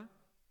Joppa.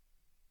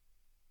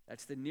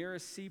 That's the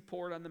nearest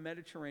seaport on the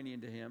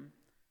Mediterranean to him.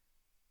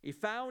 He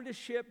found a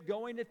ship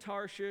going to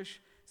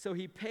Tarshish, so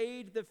he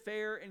paid the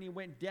fare and he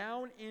went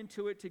down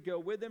into it to go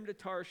with him to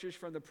Tarshish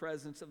from the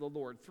presence of the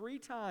Lord. 3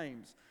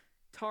 times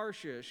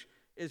Tarshish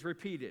is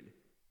repeated.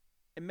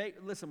 And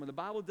listen, when the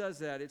Bible does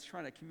that, it's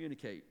trying to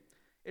communicate.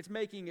 It's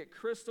making it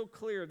crystal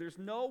clear. There's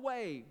no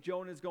way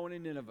Jonah's going to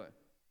Nineveh.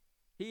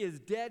 He is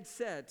dead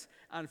set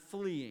on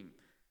fleeing.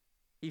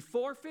 He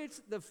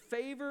forfeits the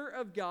favor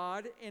of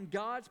God and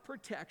God's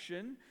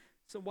protection.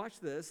 So watch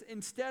this.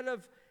 Instead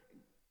of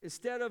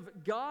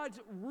God's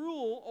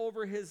rule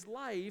over his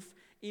life,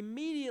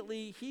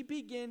 immediately he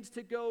begins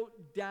to go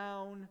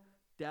down,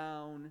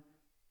 down,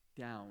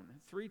 down.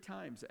 3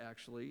 times,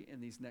 actually,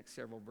 in these next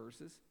several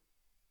verses.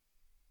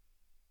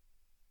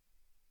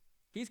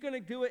 He's going to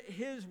do it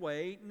his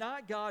way,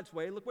 not God's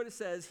way. Look what it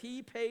says.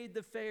 He paid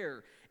the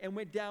fare and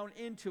went down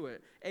into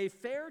it. A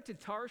fare to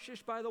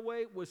Tarshish, by the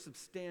way, was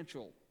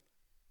substantial.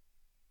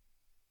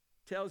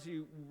 Tells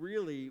you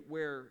really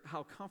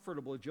how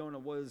comfortable Jonah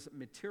was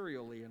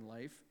materially in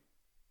life.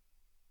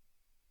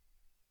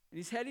 And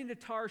he's heading to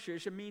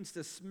Tarshish. It means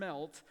to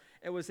smelt.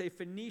 It was a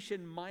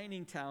Phoenician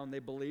mining town, they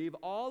believe,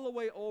 all the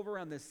way over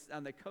on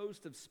the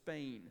coast of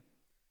Spain.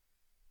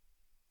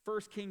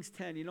 1 Kings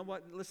 10, you know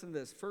what? Listen to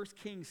this. 1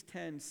 Kings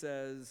 10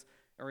 says,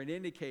 or it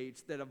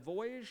indicates, that a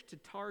voyage to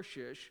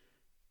Tarshish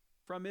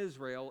from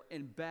Israel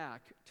and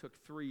back took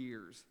 3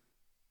 years.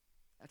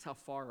 That's how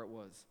far it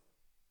was.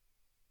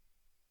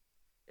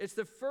 It's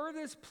the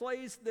furthest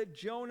place that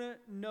Jonah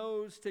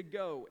knows to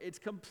go. It's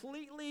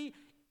completely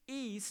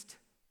west,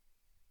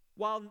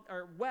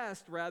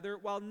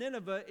 while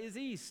Nineveh is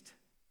east.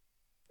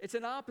 It's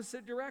in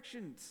opposite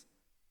directions.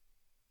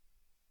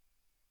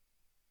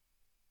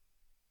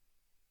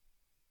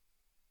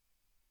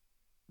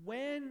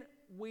 When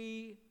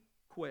we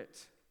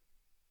quit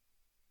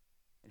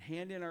and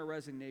hand in our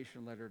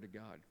resignation letter to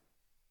God,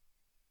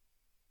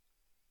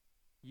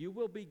 you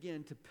will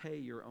begin to pay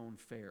your own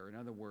fare. In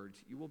other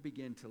words, you will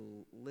begin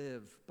to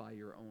live by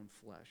your own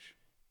flesh.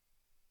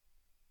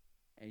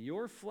 And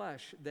your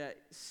flesh, that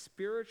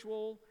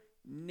spiritual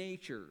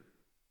nature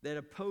that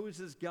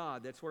opposes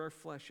God, that's what our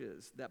flesh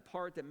is, that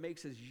part that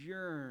makes us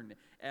yearn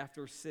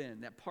after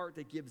sin, that part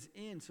that gives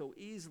in so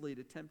easily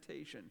to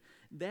temptation,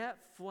 that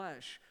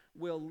flesh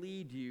will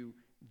lead you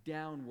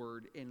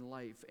downward in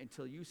life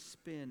until you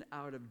spin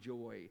out of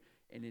joy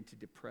and into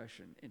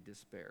depression and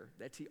despair.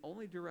 That's the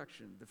only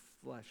direction the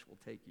flesh will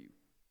take you.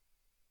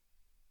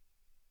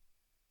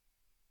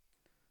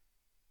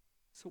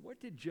 So what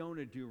did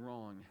Jonah do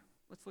wrong?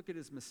 Let's look at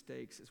his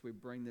mistakes as we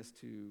bring this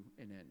to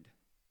an end.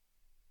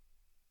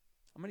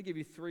 I'm going to give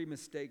you 3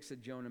 mistakes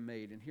that Jonah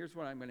made, and here's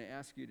what I'm going to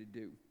ask you to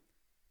do.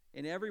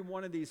 In every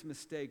one of these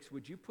mistakes,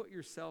 would you put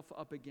yourself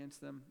up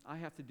against them? I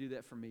have to do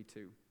that for me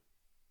too.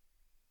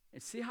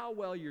 And see how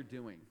well you're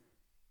doing.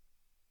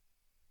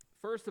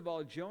 First of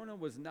all, Jonah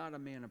was not a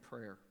man of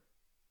prayer.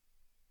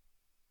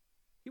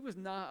 He was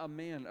not a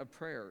man of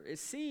prayer. It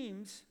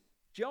seems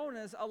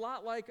Jonah's a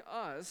lot like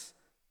us.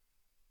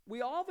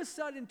 We all of a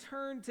sudden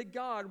turn to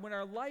God when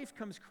our life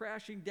comes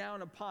crashing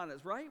down upon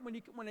us, right?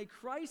 When a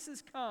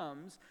crisis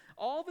comes,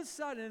 all of a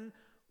sudden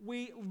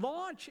we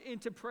launch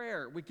into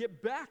prayer. We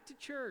get back to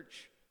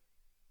church.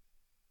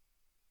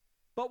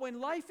 But when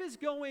life is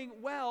going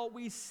well,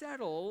 we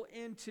settle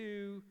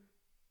into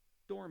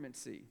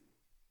dormancy.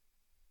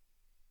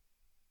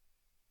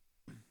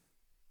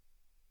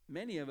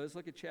 Many of us,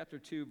 look at chapter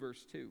 2,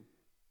 verse 2.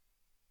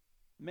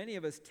 Many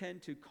of us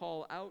tend to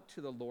call out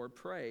to the Lord,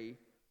 pray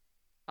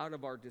out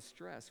of our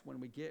distress when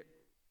we get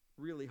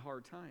really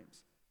hard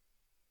times.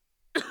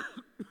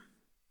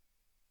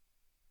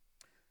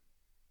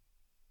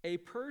 A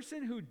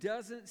person who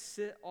doesn't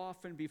sit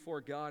often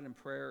before God in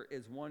prayer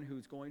is one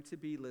who's going to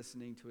be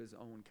listening to his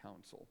own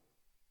counsel.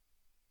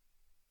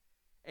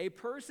 A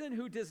person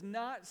who does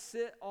not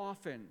sit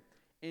often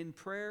in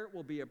prayer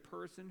will be a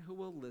person who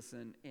will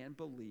listen and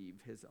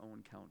believe his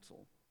own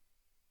counsel.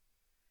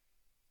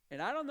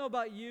 And I don't know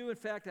about you, in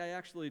fact, I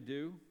actually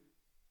do,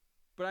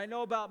 but I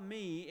know about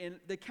me, and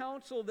the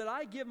counsel that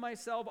I give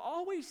myself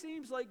always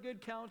seems like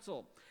good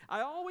counsel.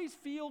 I always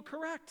feel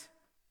correct.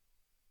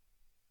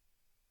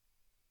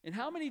 And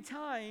how many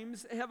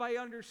times have I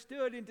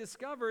understood and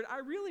discovered I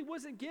really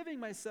wasn't giving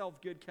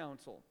myself good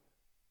counsel?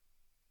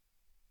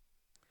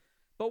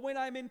 But when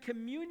I'm in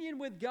communion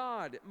with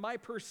God, my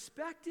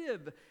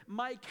perspective,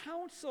 my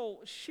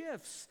counsel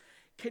shifts.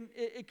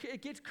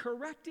 It gets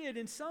corrected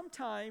and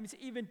sometimes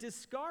even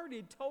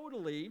discarded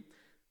totally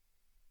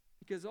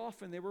because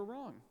often they were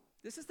wrong.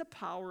 This is the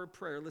power of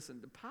prayer.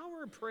 Listen, the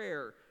power of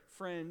prayer,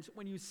 friends,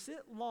 when you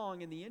sit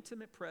long in the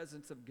intimate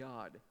presence of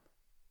God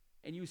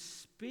and you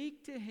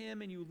speak to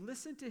Him and you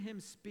listen to Him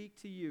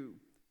speak to you,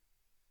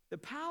 the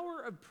power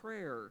of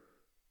prayer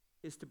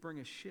is to bring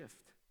a shift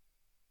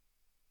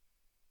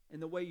in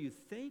the way you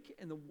think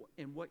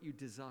and what you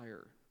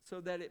desire,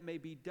 so that it may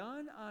be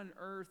done on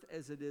earth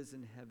as it is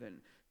in heaven.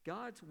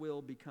 God's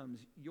will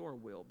becomes your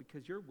will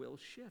because your will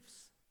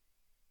shifts.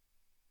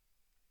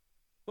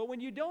 But when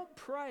you don't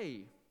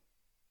pray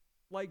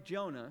like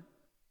Jonah,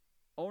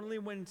 only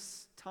when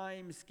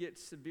times get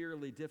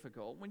severely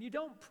difficult, when you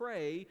don't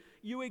pray,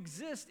 you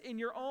exist in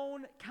your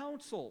own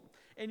counsel.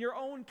 And your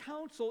own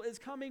counsel is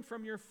coming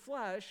from your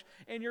flesh,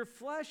 and your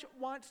flesh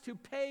wants to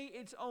pay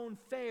its own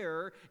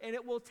fare, and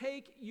it will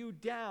take you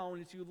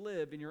down as you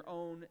live in your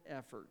own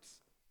efforts.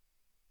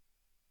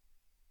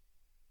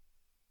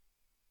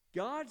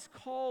 God's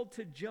call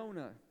to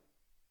Jonah,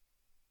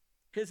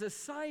 his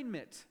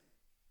assignment,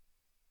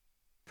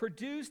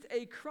 produced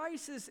a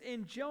crisis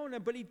in Jonah,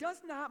 but he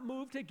does not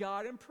move to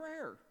God in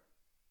prayer.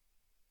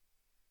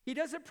 He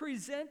doesn't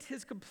present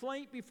his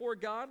complaint before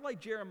God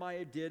like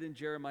Jeremiah did in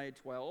Jeremiah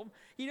 12.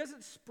 He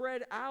doesn't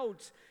spread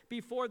out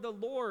before the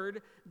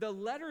Lord the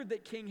letter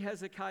that King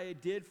Hezekiah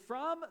did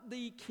from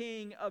the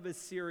king of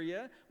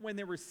Assyria when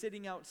they were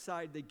sitting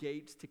outside the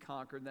gates to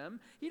conquer them.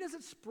 He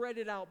doesn't spread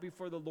it out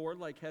before the Lord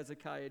like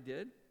Hezekiah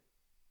did.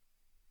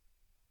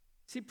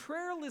 See,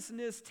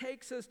 prayerlessness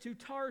takes us to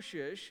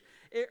Tarshish.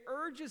 It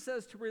urges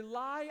us to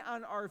rely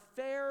on our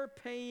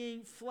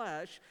fare-paying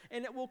flesh,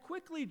 and it will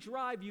quickly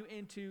drive you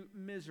into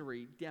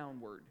misery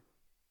downward.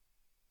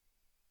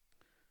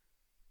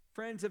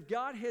 Friends, if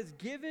God has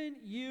given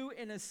you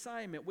an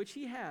assignment, which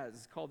he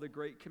has, called the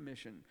Great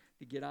Commission,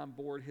 to get on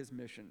board his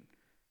mission,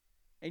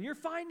 and you're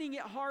finding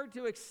it hard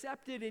to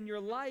accept it in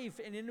your life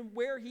and in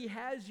where he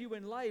has you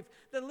in life,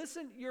 then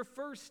listen, your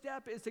first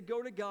step is to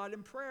go to God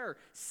in prayer.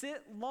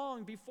 Sit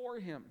long before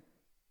him.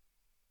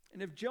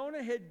 And if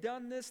Jonah had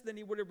done this, then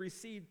he would have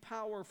received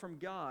power from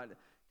God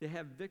to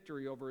have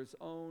victory over his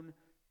own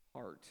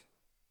heart.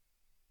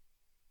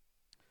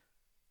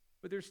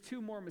 But there's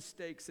two more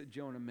mistakes that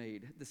Jonah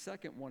made. The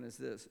second one is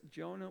this: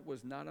 Jonah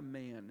was not a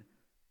man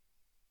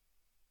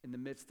in the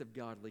midst of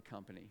godly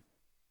company.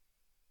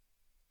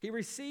 He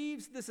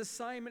receives this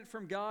assignment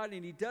from God,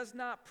 and he does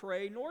not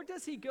pray, nor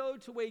does he go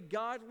to a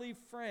godly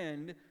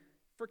friend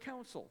for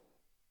counsel.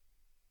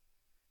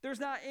 There's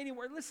not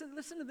anywhere,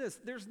 listen to this,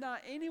 there's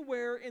not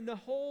anywhere in the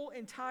whole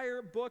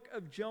entire book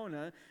of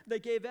Jonah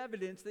that gave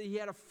evidence that he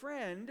had a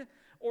friend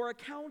or a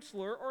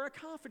counselor or a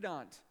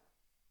confidant.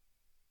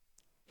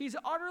 He's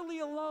utterly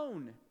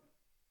alone.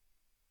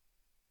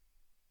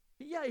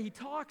 Yeah, he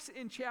talks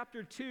in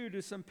chapter 2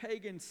 to some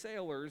pagan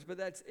sailors, but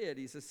that's it.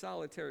 He's a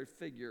solitary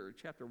figure.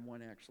 Chapter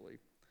 1, actually.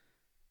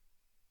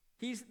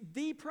 He's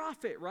the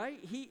prophet,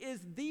 right? He is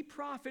the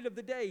prophet of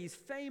the day. He's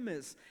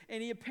famous,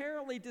 and he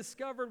apparently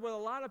discovered what a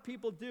lot of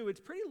people do. It's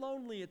pretty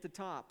lonely at the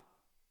top.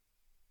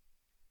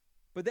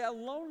 But that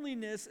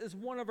loneliness is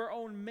one of our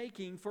own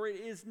making, for it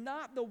is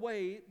not the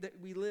way that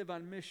we live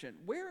on mission.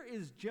 Where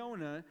is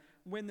Jonah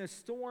when the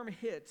storm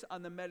hits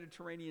on the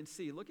Mediterranean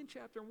Sea? Look in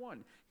chapter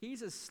 1.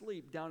 He's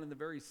asleep down in the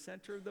very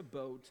center of the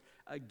boat,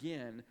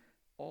 again,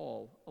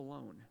 all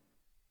alone.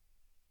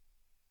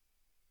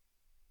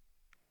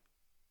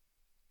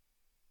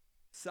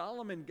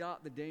 Solomon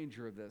got the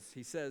danger of this.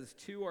 He says,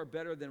 2 are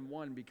better than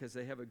 1 because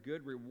they have a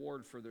good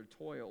reward for their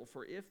toil.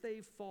 For if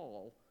they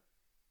fall,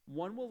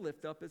 one will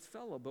lift up his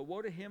fellow. But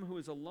woe to him who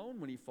is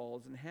alone when he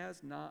falls and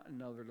has not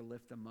another to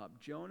lift him up.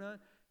 Jonah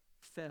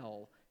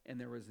fell, and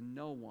there was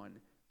no one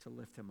to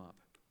lift him up.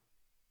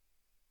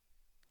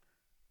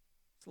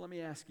 So let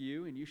me ask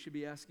you, and you should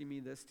be asking me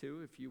this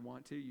too. If you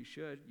want to, you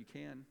should, you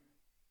can.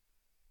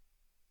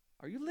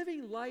 Are you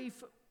living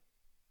life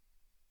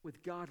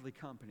with godly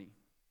company?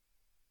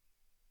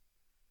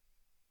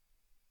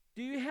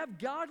 Do you have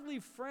godly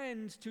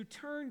friends to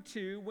turn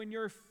to when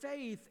your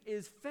faith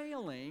is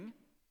failing?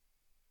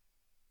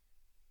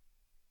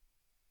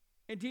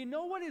 And do you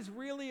know what is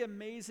really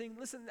amazing?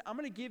 Listen, I'm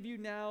going to give you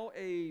now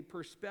a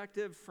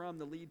perspective from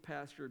the lead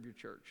pastor of your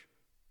church.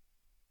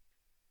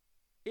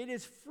 It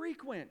is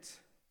frequent.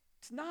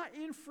 It's not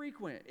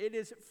infrequent. It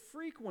is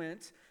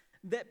frequent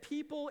that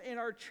people in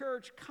our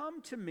church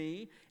come to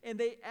me and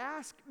they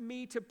ask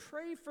me to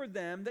pray for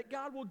them that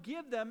God will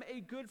give them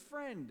a good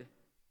friend.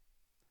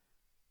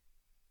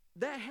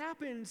 That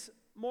happens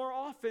more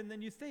often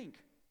than you think.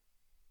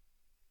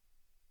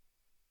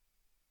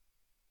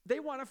 They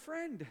want a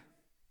friend.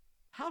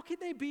 How can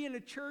they be in a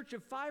church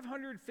of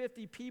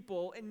 550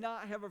 people and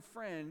not have a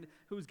friend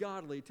who's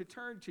godly to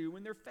turn to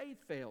when their faith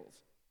fails?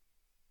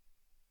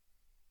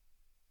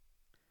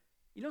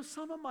 You know,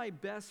 some of my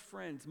best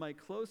friends, my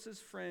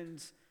closest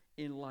friends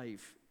in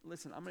life,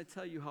 listen, I'm going to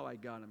tell you how I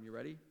got them. You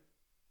ready?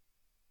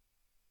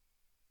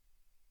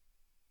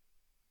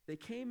 They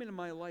came into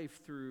my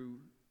life through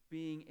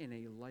being in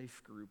a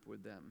life group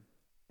with them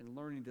and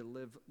learning to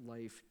live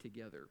life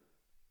together.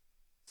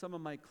 Some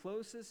of my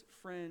closest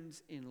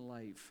friends in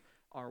life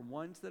are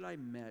ones that I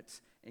met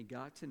and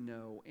got to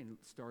know and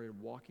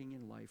started walking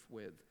in life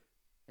with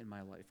in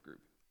my life group.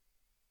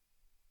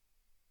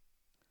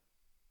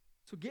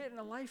 So get in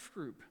a life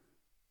group.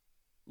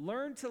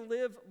 Learn to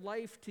live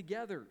life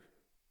together.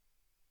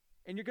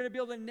 And you're going to be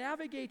able to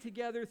navigate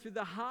together through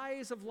the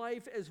highs of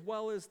life as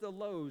well as the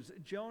lows.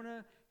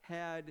 Jonah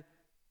had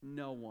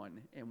no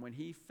one, and when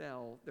he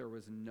fell, there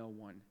was no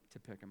one to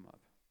pick him up.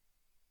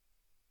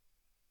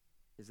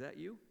 Is that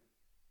you?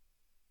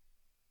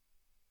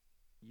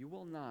 You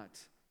will not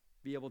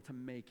be able to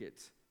make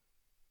it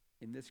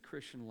in this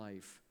Christian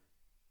life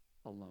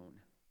alone.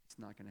 It's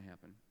not going to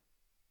happen.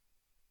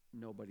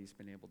 Nobody's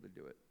been able to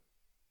do it.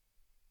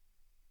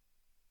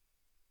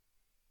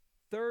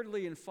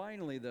 Thirdly and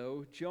finally,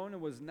 though, Jonah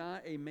was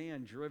not a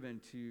man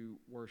driven to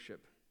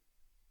worship.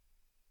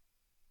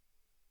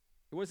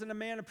 He wasn't a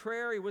man of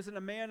prayer, he wasn't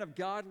a man of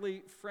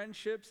godly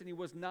friendships, and he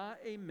was not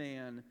a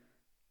man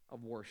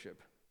of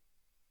worship.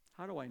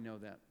 How do I know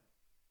that?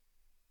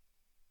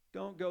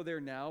 Don't go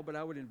there now, but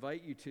I would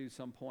invite you to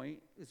some point.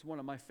 It's one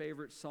of my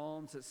favorite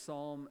psalms. It's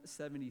Psalm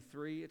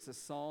 73. It's a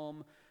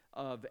psalm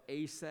of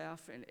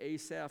Asaph, and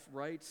Asaph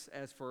writes,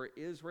 "As for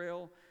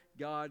Israel,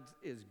 God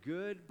is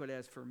good, but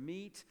as for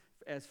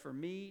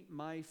me,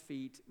 my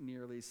feet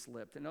nearly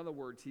slipped." In other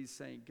words, he's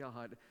saying,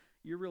 God,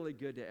 you're really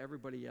good to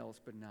everybody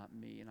else, but not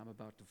me, and I'm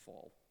about to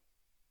fall.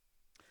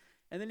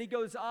 And then he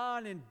goes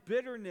on in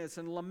bitterness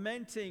and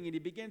lamenting, and he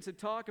begins to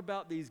talk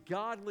about these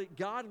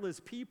godless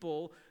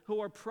people who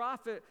are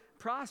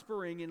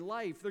prospering in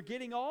life. They're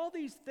getting all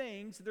these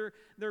things.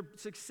 They're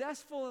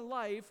successful in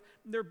life.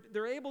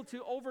 They're able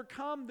to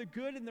overcome the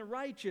good and the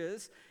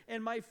righteous.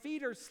 And my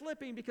feet are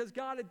slipping because,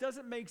 God, it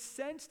doesn't make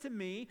sense to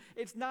me.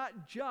 It's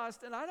not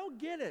just, and I don't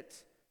get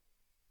it.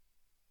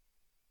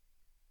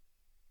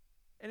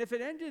 And if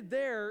it ended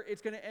there,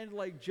 it's going to end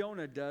like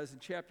Jonah does in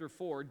chapter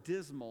 4,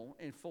 dismal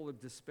and full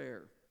of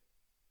despair.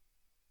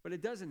 But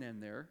it doesn't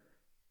end there.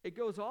 It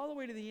goes all the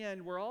way to the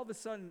end where all of a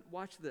sudden,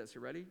 watch this,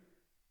 you ready?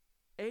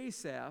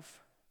 Asaph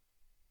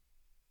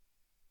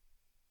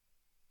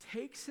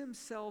takes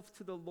himself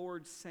to the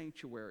Lord's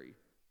sanctuary.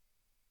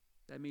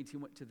 That means he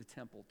went to the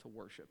temple to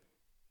worship.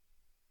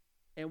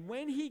 And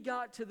when he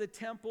got to the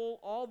temple,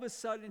 all of a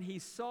sudden he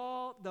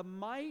saw the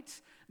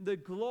might, the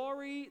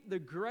glory, the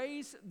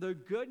grace, the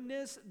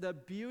goodness, the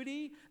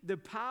beauty, the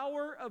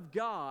power of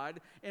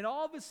God. And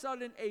all of a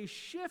sudden a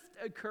shift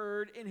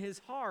occurred in his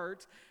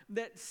heart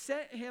that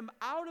sent him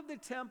out of the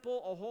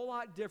temple a whole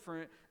lot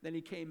different than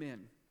he came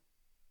in.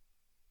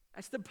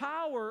 That's the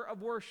power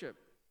of worship.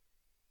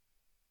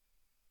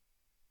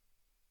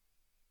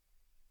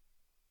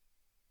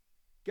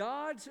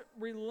 God's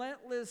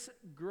relentless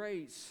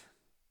grace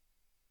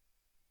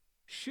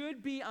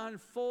should be on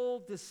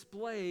full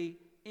display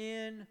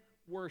in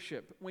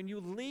worship. When you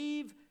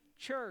leave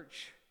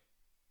church,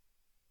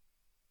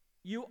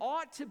 you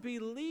ought to be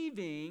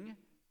leaving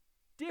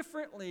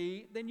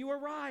differently than you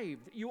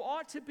arrived. You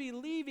ought to be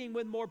leaving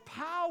with more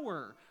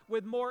power,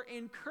 with more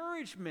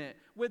encouragement,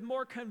 with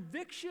more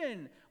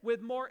conviction,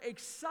 with more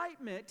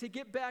excitement to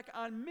get back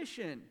on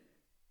mission.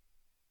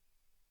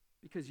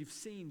 Because you've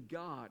seen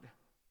God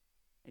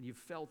and you've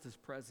felt His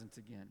presence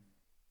again.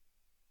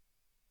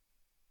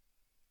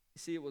 You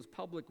see, it was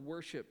public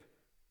worship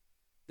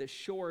that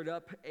shored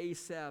up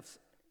Asaph's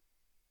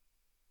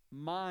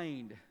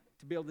mind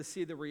to be able to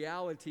see the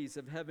realities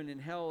of heaven and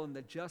hell and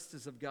the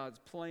justice of God's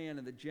plan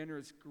and the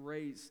generous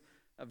grace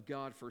of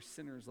God for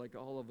sinners like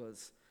all of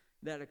us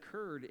that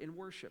occurred in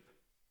worship.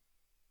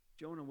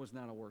 Jonah was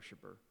not a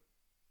worshiper.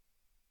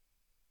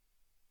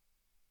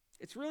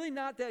 It's really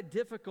not that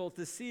difficult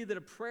to see that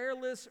a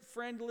prayerless,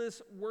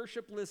 friendless,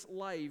 worshipless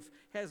life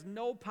has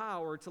no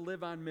power to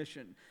live on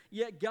mission.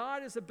 Yet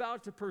God is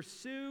about to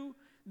pursue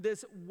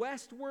this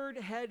westward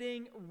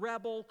heading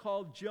rebel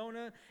called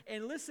Jonah.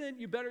 And listen,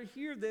 you better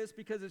hear this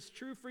because it's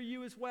true for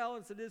you as well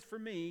as it is for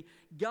me.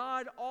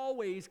 God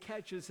always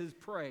catches His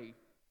prey.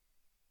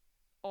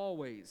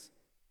 Always.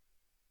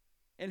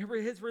 And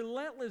His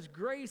relentless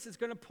grace is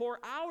going to pour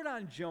out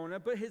on Jonah,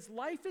 but his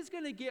life is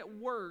going to get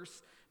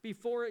worse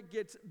before it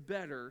gets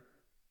better.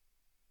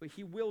 But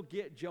He will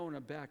get Jonah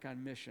back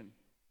on mission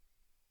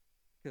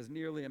because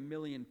nearly 1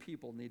 million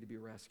people need to be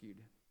rescued.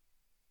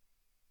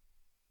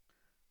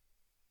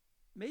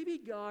 Maybe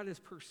God is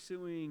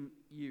pursuing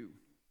you.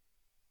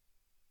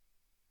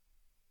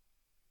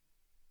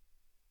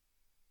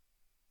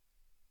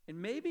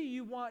 And maybe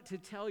you want to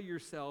tell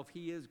yourself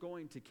He is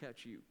going to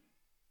catch you.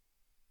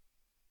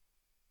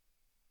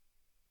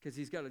 Because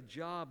He's got a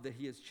job that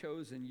He has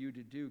chosen you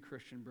to do,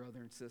 Christian brother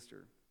and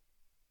sister.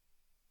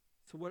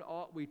 So what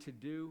ought we to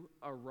do?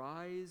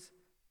 Arise,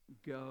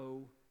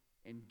 go,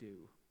 and do.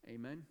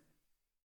 Amen?